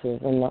horses,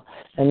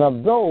 and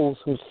of those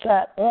who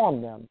sat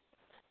on them,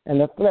 and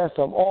the flesh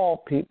of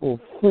all people,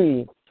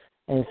 free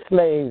and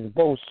slaves,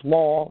 both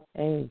small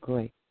and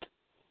great.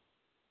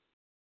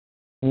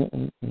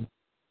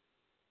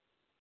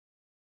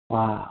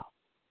 Wow.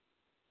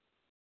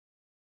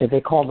 If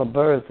they call the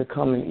birds to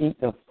come and eat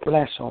the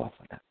flesh off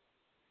of them.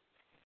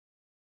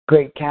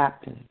 Great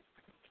captains,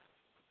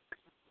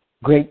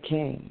 great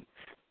kings.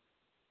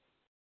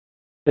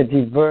 That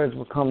these birds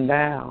will come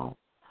down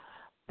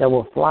that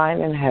were flying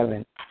in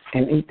heaven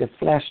and eat the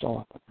flesh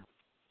off of them.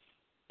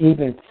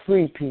 Even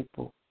free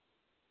people,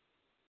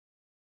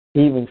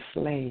 even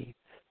slaves.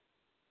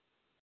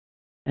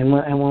 And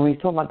when we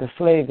talk about the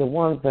slaves, the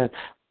ones that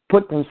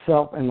put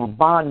themselves in a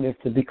bondage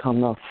to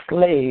become a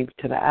slave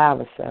to the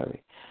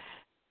adversary.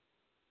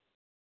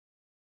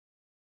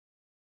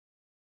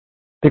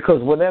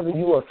 Because whatever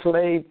you are a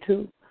slave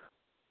to,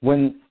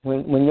 when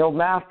your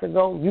master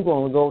goes, you're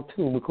going to go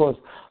too, because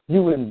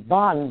you're in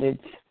bondage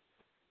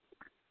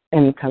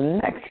in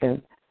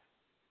connection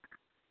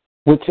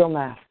with your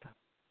master.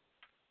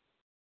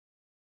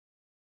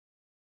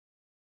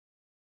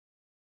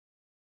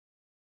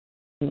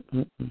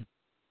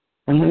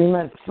 And when he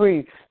meant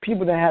free,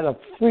 people that had a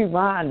free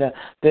mind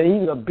to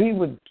either be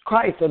with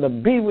Christ or to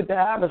be with the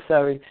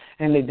adversary,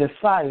 and they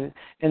decided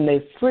in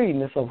their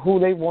freeness of who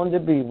they wanted to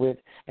be with,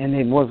 and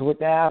they was with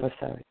the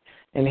adversary.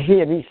 And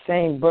here these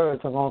same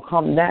birds are going to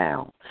come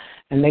down,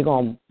 and they're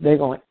going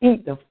to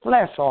eat the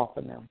flesh off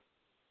of them.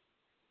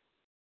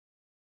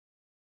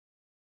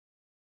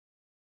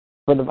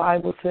 But the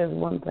Bible says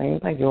one thing.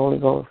 Thank you, Holy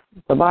Ghost.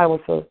 The Bible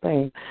says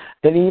things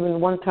that even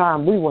one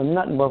time we were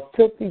nothing but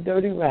filthy,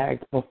 dirty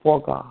rags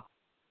before God.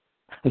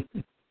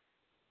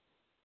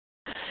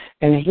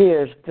 And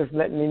here's just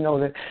letting me know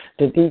that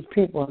these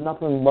people are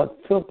nothing but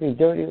filthy,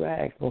 dirty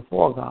rags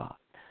before God.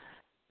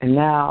 And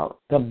now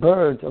the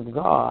birds of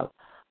God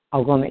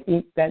are going to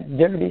eat that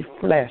dirty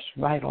flesh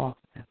right off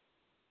them.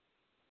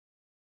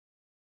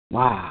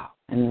 Wow,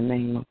 in the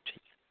name of Jesus.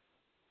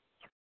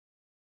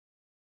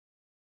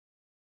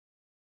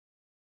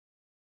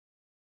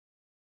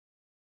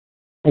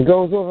 It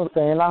goes over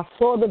saying, I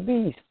saw the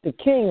beast, the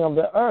king of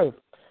the earth,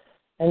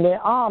 and their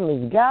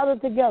armies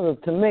gathered together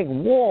to make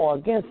war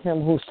against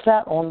him who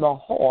sat on the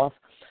horse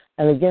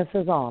and against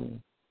his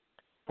army.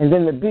 And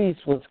then the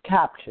beast was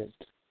captured,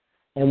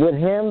 and with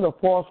him the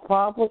false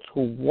prophets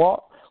who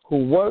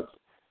worked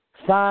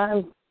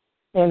signs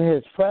in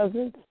his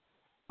presence,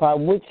 by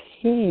which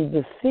he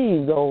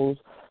deceived those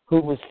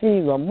who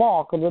received the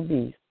mark of the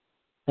beast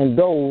and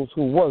those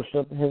who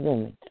worship his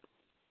image.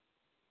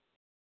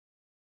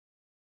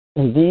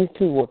 And these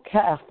two were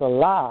cast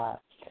alive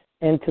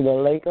into the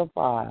lake of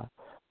fire,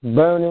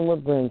 burning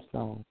with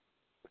brimstone.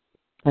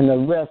 And the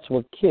rest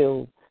were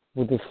killed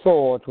with the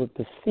swords which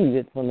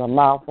proceeded from the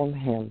mouth of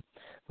him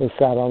who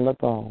sat on the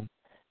throne.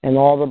 And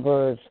all the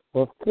birds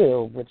were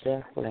filled with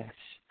their flesh.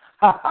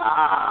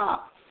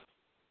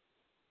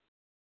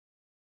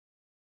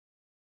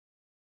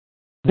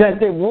 That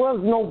there was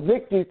no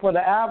victory for the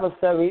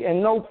adversary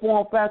in no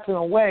form, fashion,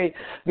 or way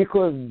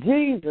because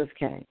Jesus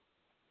came.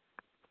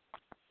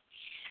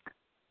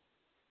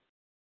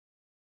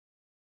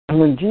 And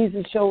when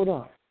Jesus showed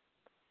up,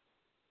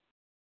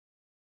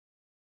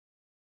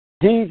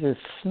 Jesus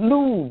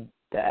slew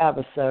the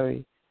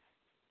adversary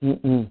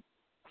for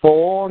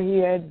all he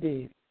had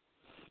did.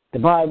 The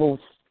Bible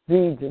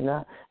reads it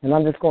now, and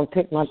I'm just going to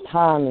take my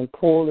time and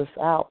pull this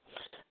out.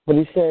 But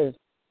he says,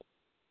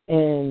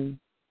 and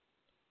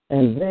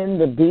then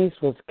the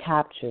beast was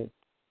captured,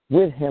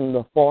 with him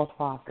the false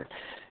prophet.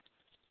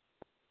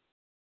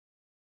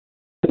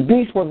 The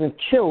beast wasn't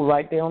killed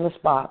right there on the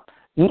spot.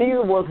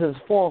 Neither was his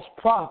false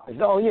prophets.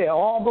 Oh, yeah,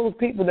 all those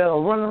people that are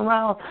running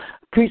around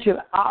preaching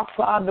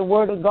outside the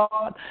Word of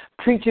God,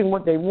 preaching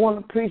what they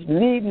want to preach,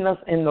 leading us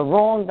in the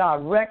wrong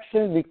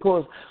direction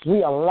because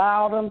we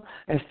allow them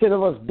instead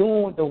of us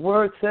doing what the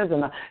Word says.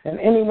 And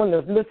anyone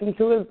that's listening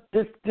to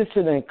this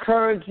should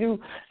encourage you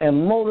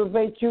and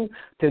motivate you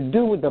to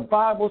do what the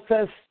Bible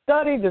says.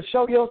 Study to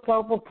show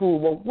yourself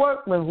approved, a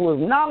workman who is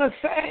not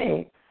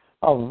ashamed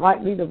of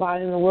rightly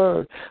dividing the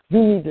word.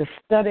 You need to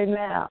study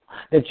now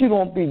that you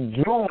don't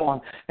be drawn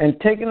and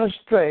taken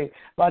astray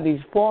by these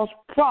false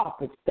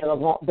prophets that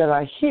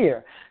are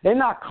here. They're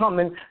not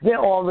coming. They're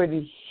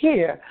already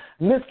here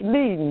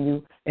misleading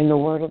you in the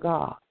word of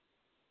God.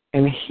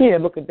 And here,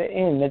 look at the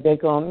end that they're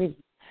going to meet.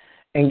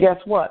 And guess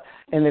what?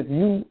 And if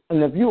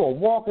you are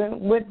walking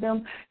with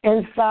them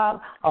inside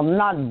of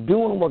not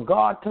doing what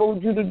God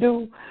told you to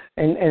do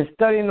and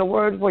studying the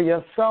word for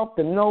yourself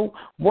to know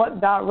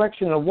what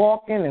direction to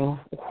walk in and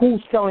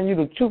who's telling you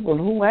the truth and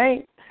who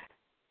ain't,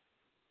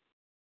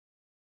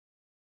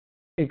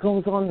 it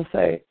goes on to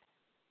say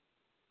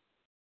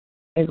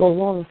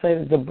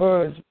that the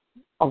birds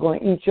are going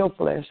to eat your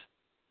flesh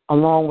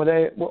along with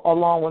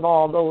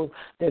all those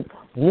that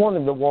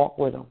wanted to walk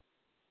with them.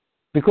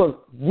 Because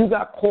you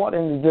got caught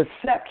in the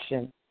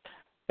deception.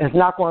 It's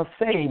not going to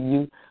save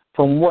you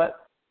from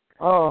what,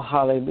 oh,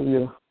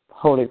 hallelujah,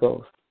 Holy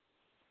Ghost.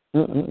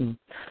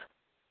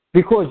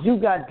 Because you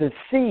got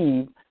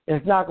deceived,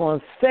 it's not going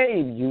to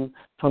save you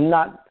from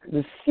not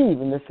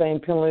receiving the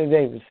same penalty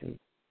they received.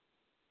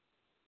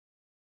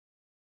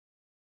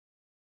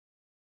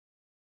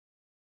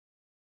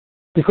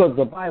 Because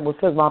the Bible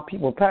says my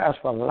people perish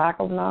for lack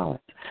of knowledge.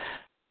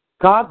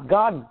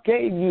 God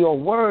gave you a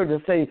word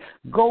to say,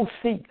 go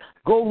seek,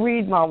 go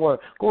read my word,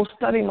 go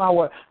study my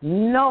word.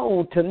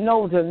 Know,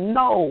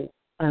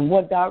 and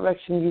what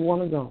direction you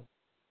want to go.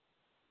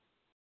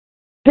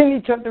 Then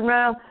he turned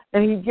around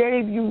and he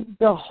gave you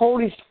the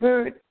Holy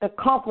Spirit, the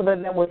comforter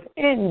that was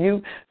in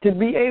you to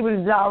be able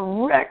to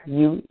direct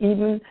you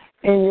even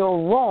in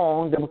your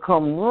wrong to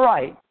become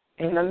right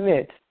in the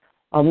midst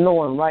of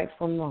knowing right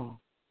from wrong.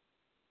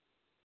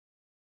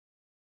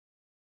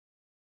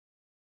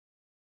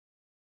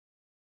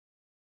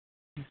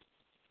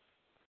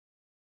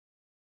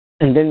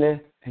 And then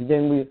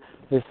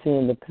we're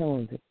seeing the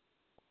penalty.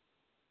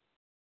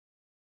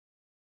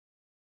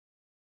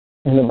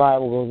 And the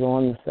Bible goes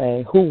on to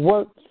say, who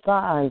worked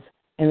signs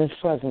in his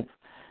presence.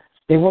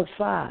 They work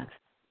signs.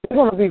 They're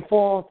going to be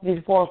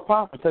these false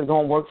prophets that are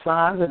going to work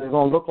signs and they're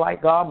going to look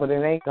like God, but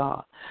it ain't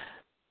God.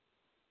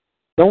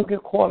 Don't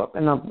get caught up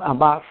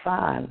about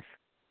signs.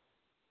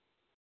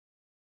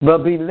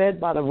 But be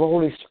led by the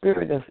Holy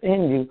Spirit that's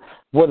in you,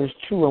 what is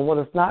true and what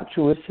is not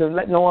true. It says,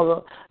 let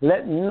the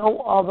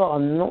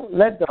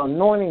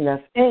anointing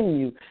that's in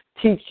you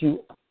teach you.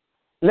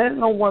 Let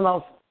no one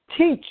else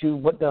teach you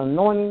but the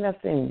anointing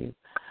that's in you.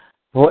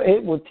 For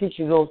it will teach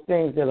you those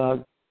things that are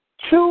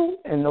true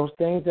and those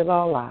things that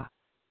are lies.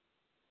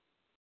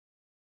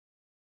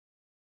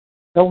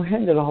 Don't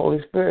hinder the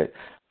Holy Spirit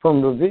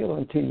from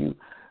revealing to you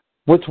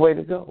which way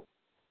to go,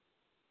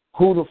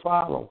 who to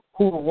follow,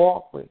 who to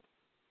walk with.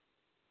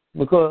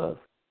 Because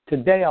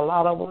today a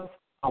lot of us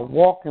are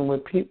walking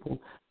with people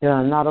that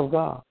are not of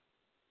God.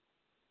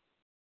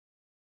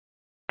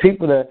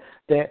 People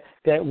that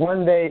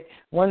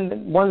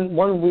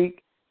one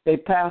week they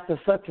pastor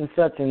such and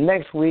such, and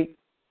next week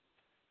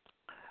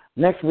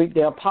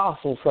they're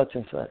apostle such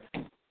and such.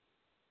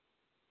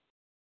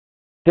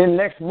 Then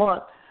next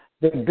month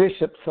they're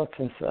bishop such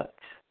and such.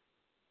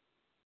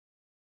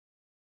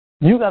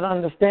 You got to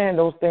understand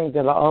those things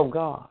that are of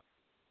God.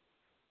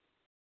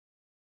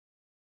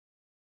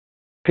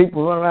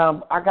 People run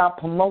around, I got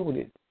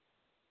promoted.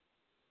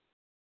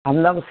 I've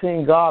never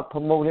seen God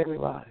promote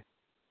anybody.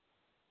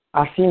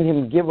 I've seen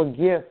him give a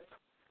gift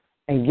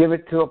and give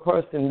it to a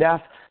person.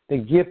 That's the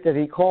gift that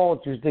he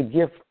called you, the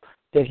gift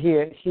that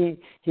he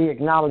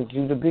acknowledged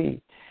you to be.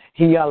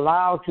 He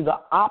allowed you to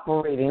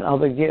operate in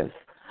other gifts,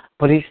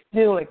 but he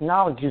still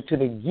acknowledged you to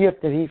the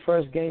gift that he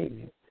first gave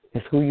you.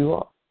 It's who you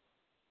are.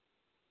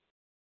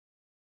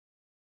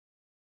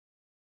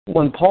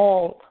 When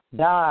Paul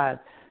died,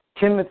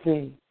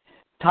 Timothy,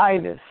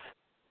 Titus,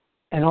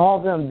 and all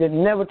of them did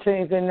never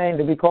change their name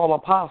to be called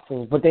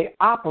apostles, but they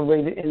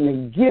operated in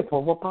the gift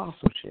of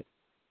apostleship.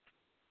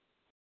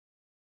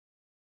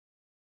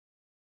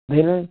 They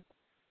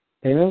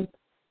didn't.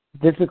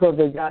 Just because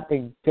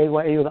they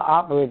were able to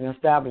operate and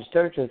establish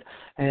churches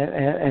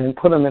and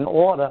put them in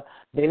order,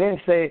 they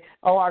didn't say,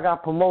 "Oh, I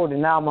got promoted,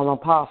 now I'm an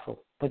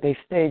apostle." But they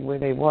stayed where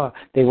they were.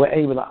 They were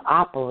able to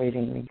operate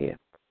in the gift.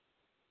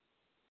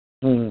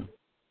 I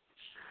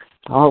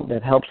hope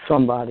that helps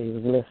somebody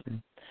who's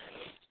listening.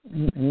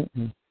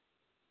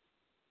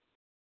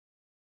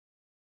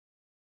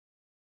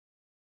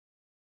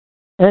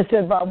 And it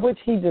said, by which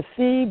he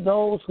deceived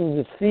those who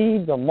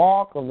received the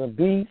mark of the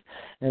beast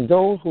and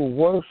those who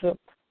worship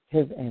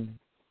his image.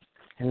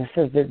 And it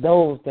says that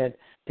those that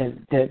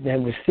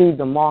received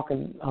the mark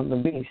of the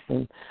beast.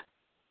 And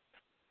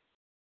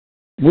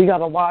we got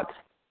to watch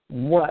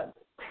what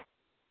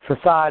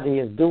society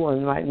is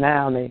doing right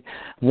now. They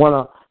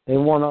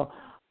want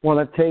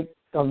to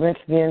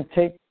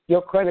take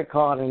your credit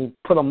card and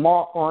put a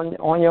mark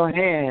on your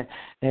hand,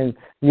 and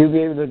you'll be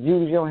able to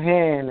use your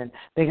hand. And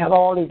they got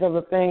all these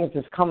other things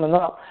that's coming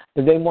up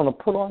that they want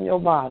to put on your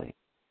body.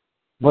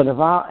 But if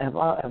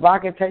I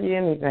can tell you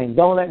anything,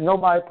 don't let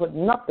nobody put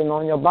nothing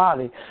on your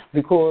body,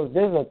 because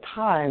there's a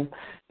time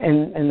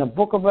in the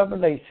book of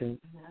Revelation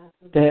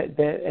that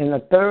in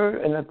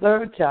the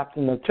third chapter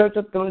in the Church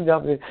of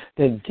Philadelphia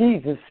that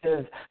Jesus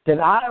says that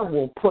I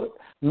will put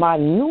my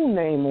new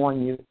name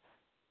on you,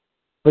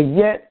 but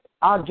yet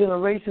our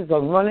generations are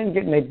running,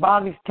 getting their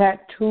bodies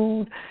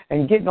tattooed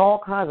and getting all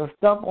kinds of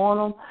stuff on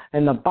them.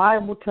 And the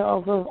Bible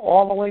tells us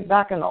all the way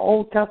back in the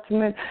Old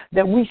Testament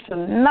that we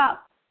should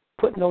not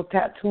put no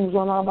tattoos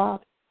on our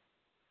body.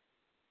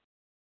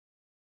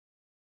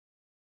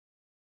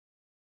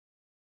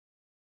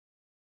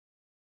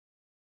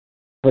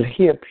 But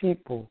here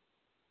people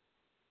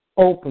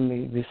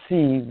openly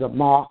receive the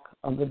mark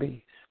of the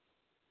beast.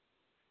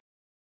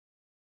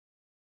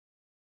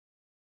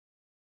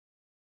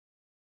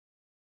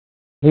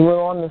 He went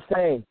on to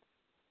say,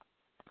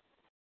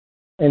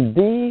 and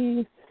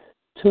these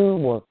two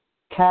were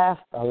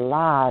cast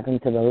alive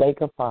into the lake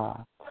of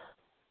fire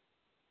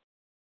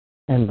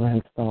and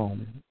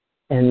brimstone,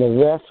 and the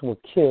rest were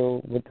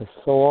killed with the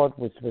sword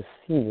which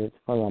proceeded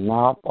from the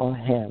mouth of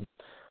him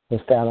who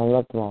sat on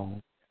the throne,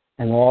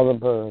 and all the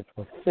birds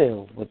were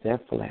filled with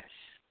their flesh.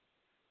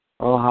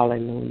 Oh,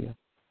 hallelujah.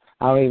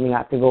 I don't even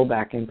have to go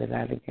back into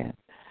that again.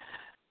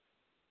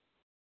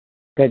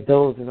 That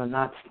those that are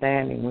not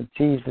standing with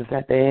Jesus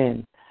at the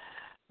end,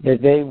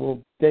 that they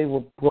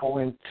will go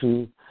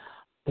into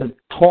the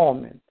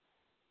torment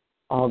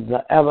of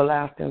the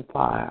everlasting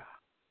fire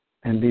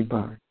and be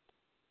burned.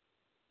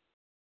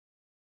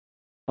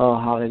 Oh,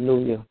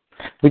 hallelujah.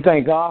 We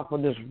thank God for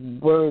this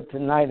word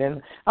tonight,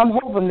 and I'm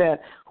hoping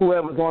that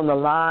whoever's on the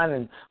line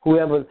and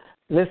whoever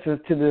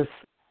listens to this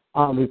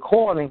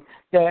recording,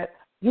 that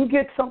you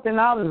get something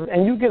out of it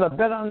and you get a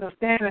better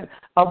understanding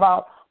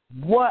about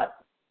what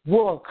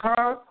will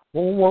occur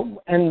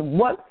and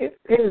what it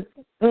is,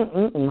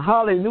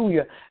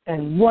 hallelujah,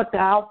 and what the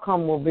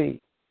outcome will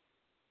be.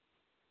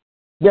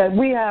 That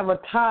we have a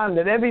time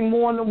that every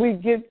morning we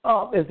get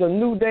up is a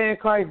new day in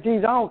Christ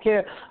Jesus. I don't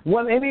care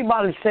what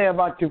anybody say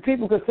about you.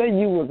 People could say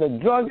you was a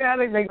drug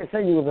addict. They could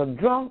say you was a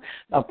drunk,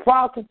 a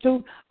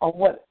prostitute, or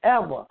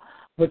whatever.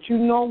 But you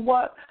know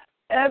what?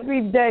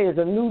 Every day is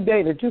a new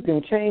day that you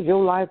can change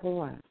your life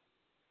around.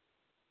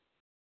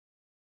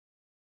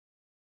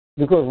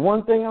 Because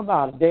one thing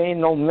about it, there ain't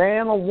no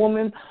man or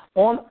woman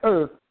on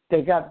earth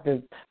that got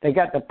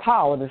the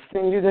power to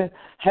send you to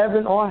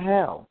heaven or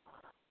hell.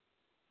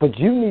 But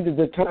you need to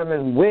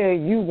determine where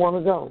you want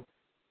to go.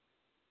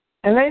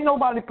 And ain't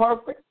nobody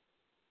perfect.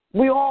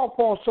 We all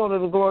fall short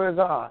of the glory of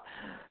God.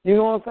 You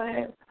know what I'm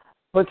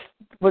saying?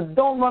 But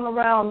don't run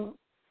around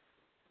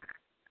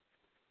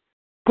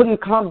putting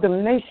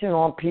condemnation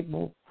on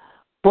people,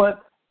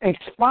 but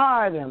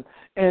inspire them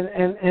and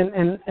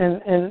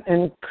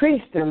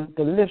increase them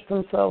to lift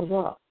themselves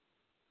up.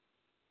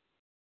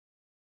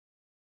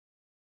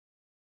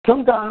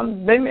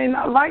 Sometimes they may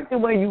not like the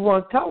way you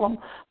want to tell them,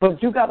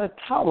 but you got to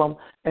tell them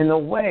in a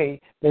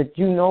way that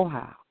you know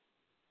how.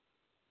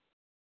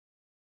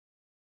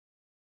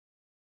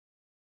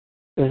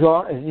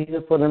 It's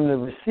either for them to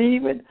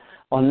receive it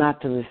or not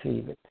to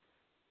receive it.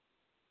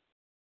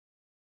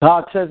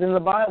 God says in the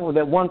Bible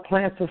that one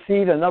plants a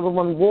seed, another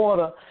one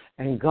water,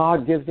 and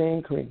God gives the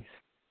increase.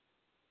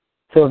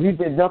 So if you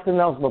did nothing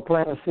else but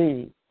plant a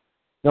seed,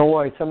 don't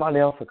worry, somebody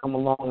else will come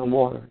along and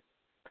water it.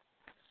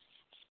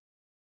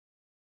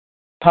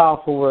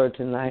 Powerful word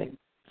tonight.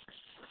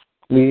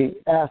 We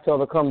ask y'all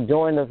to come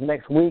join us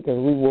next week,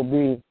 and we will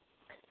be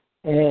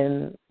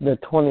in the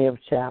 20th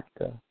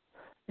chapter.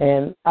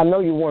 And I know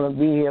you want to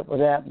be here for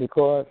that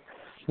because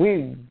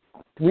we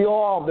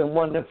all been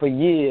wondering for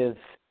years,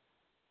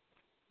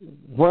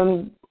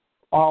 when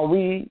are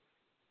we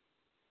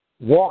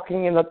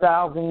walking in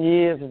 1,000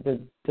 years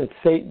that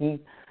Satan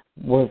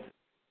was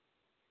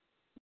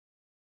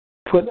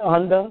put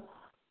under,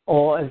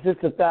 or is this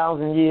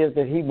 1,000 years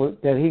that he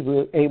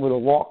was able to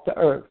walk the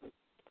earth?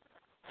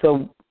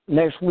 So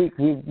next week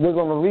we're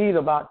going to read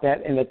about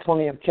that in the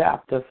 20th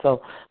chapter.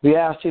 So we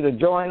ask you to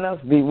join us,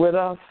 be with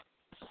us.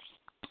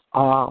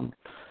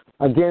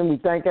 Again, we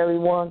thank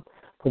everyone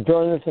for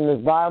joining us in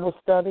this Bible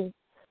study.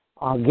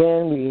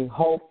 Again, we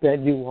hope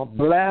that you are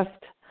blessed.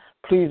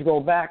 Please go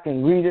back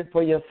and read it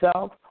for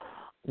yourself.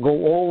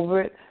 Go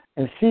over it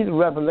and see the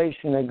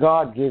revelation that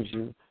God gives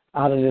you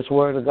out of this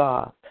Word of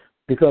God.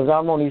 Because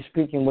I'm only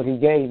speaking what He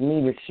gave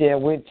me to share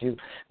with you.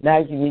 Now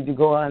you need to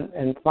go on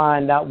and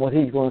find out what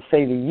He's going to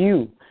say to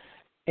you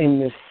in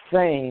this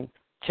same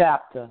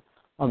chapter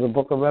of the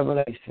book of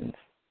Revelations.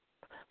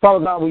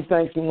 Father God, we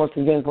thank you once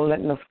again for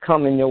letting us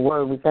come in your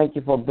word. We thank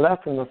you for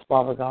blessing us,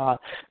 Father God,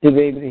 to be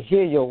able to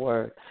hear your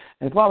word.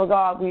 And Father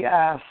God, we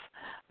ask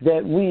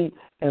that we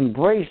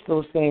embrace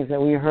those things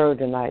that we heard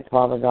tonight,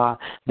 Father God,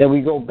 that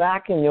we go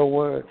back in your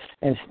word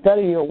and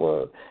study your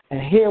word and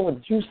hear what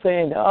you're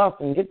saying to us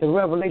and get the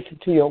revelation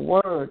to your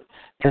word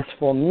that's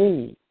for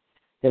me,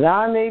 that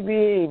I may be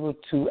able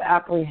to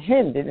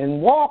apprehend it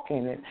and walk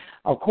in it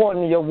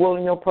according to your will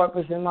and your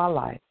purpose in my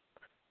life.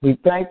 We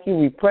thank you,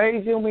 we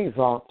praise you, and we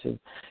exalt you.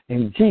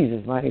 In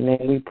Jesus' mighty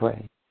name we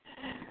pray.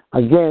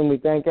 Again, we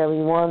thank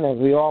everyone, as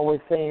we always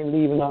say in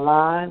Leaving the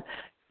Line,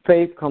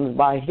 faith comes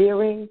by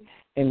hearing,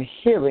 and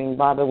hearing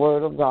by the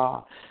word of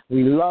God.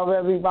 We love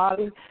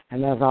everybody,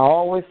 and as I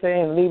always say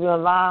in Leaving the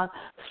Line,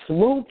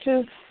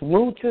 smooches,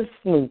 smooches,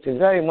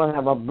 smooches. Everyone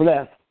have a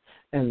blessed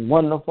and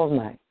wonderful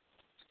night.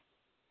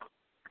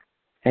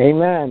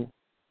 Amen.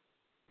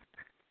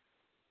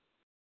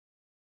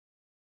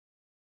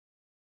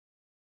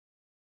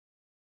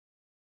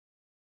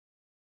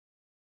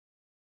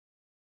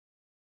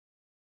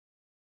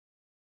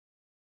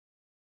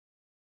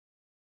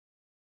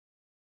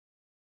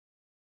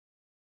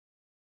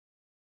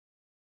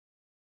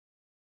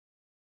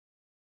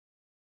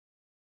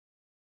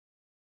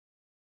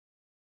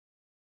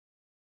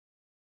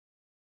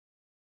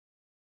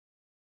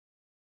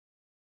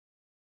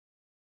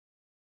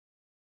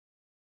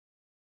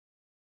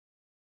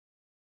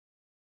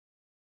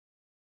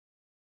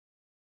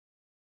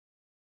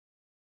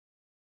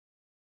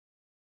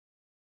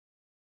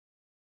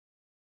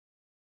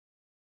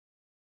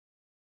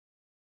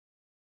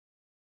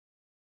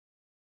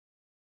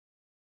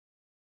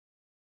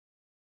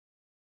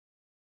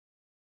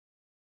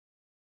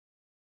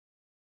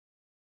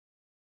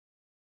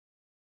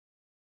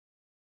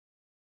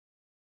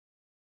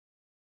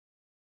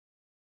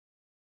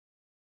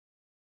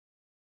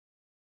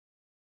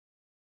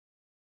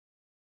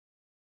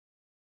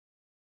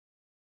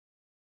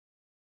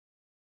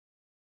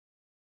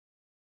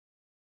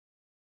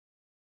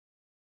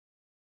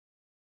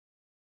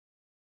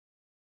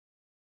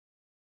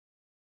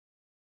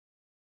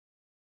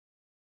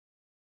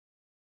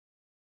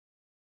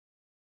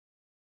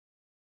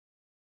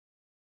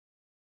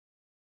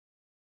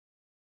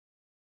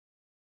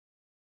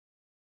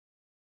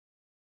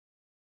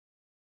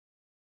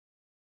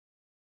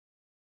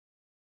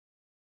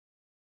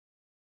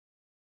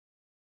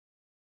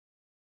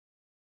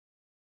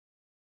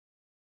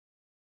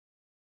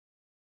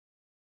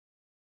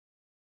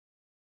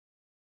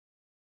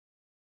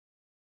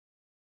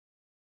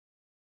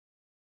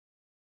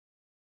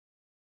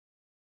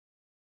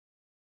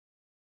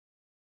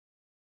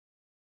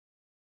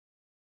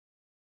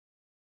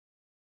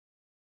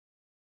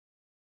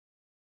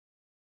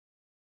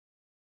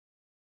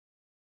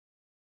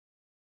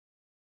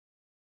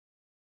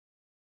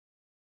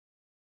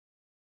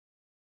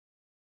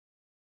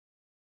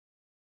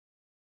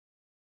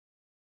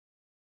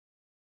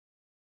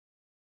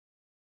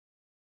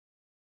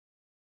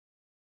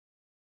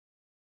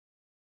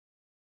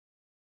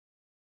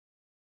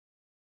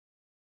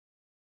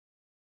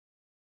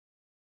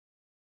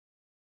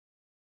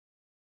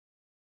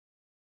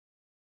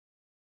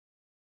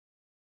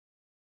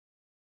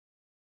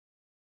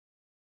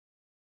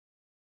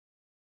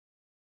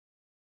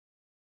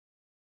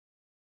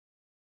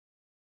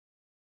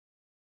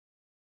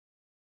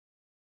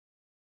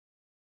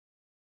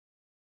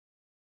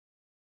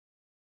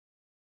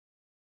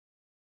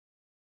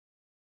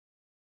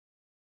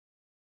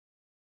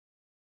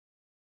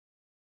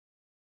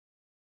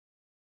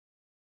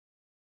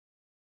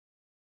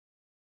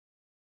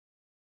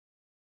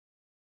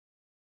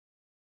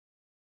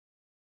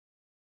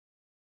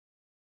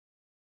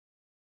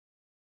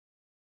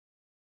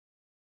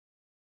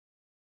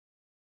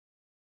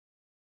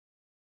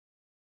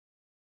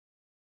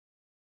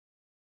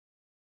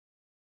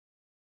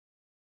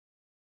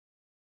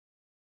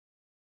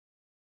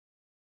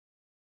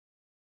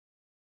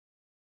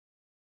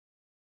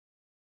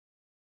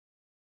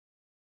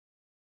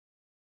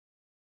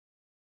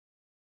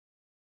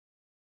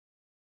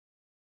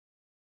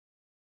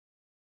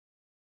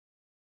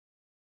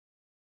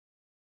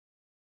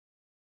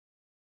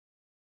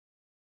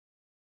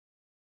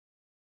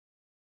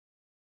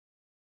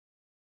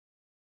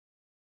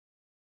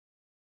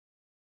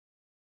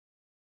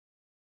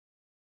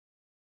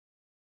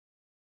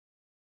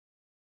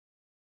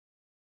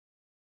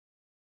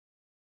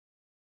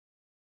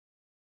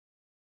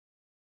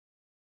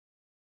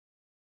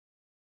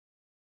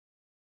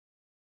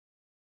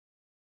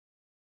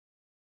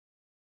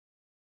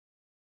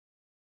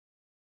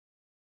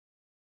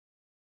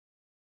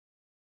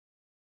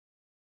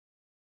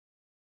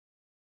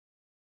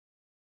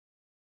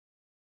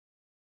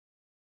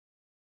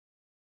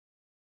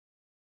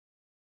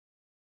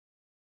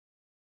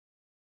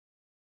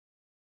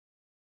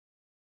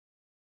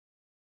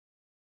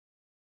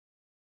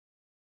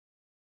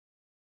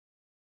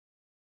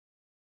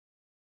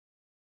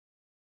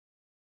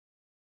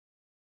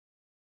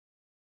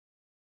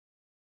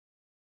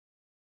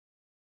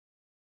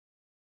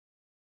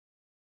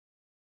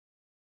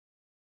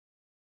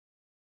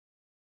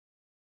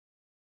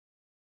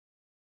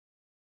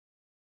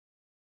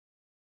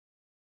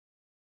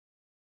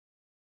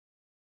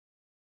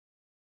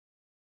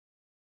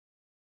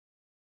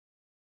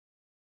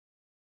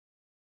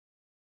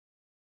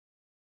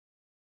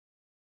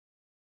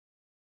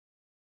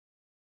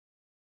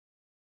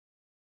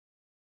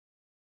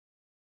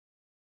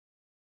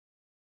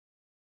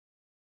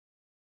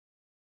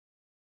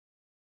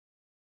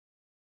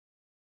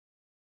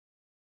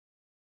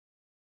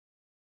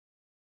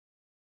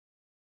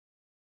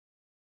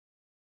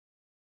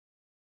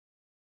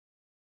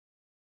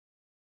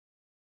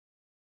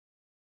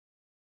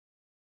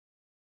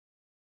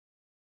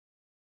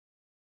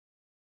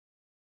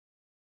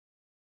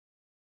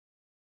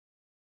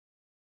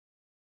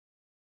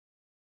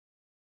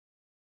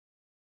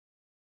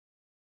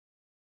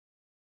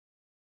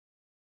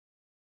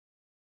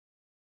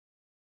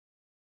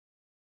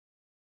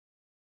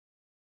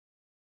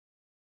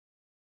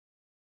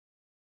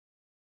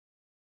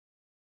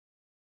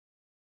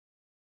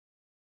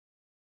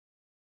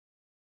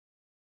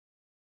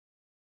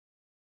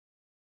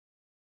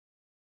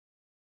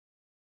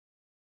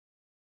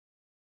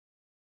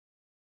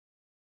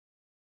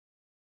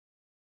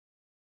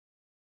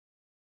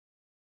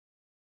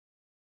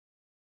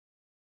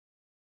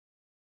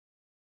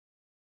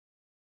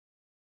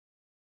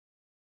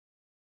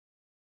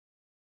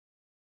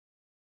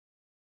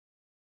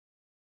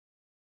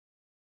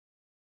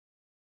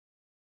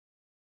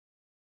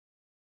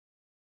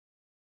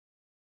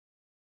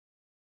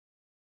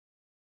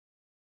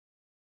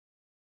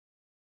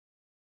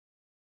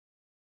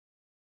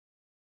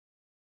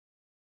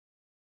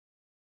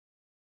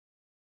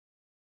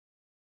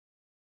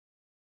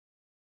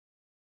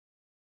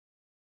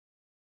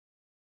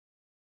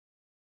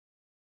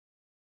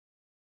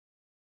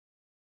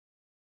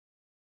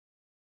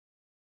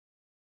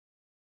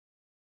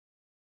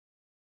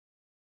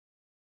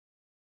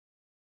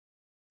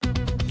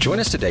 Join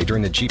us today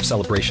during the Jeep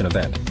Celebration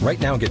event. Right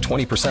now, get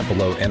 20%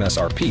 below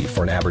MSRP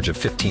for an average of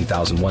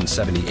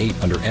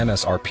 $15,178 under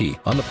MSRP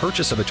on the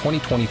purchase of a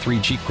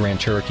 2023 Jeep Grand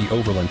Cherokee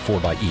Overland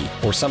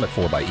 4xE or Summit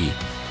 4xE.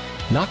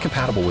 Not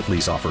compatible with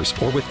lease offers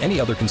or with any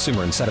other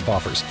consumer incentive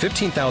offers.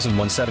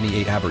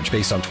 $15,178 average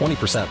based on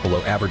 20%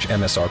 below average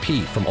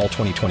MSRP from all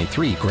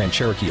 2023 Grand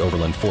Cherokee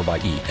Overland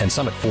 4xE and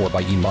Summit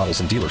 4xE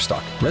models in dealer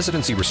stock.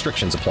 Residency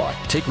restrictions apply.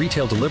 Take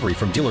retail delivery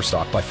from dealer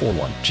stock by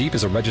 4/1. Jeep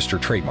is a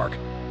registered trademark.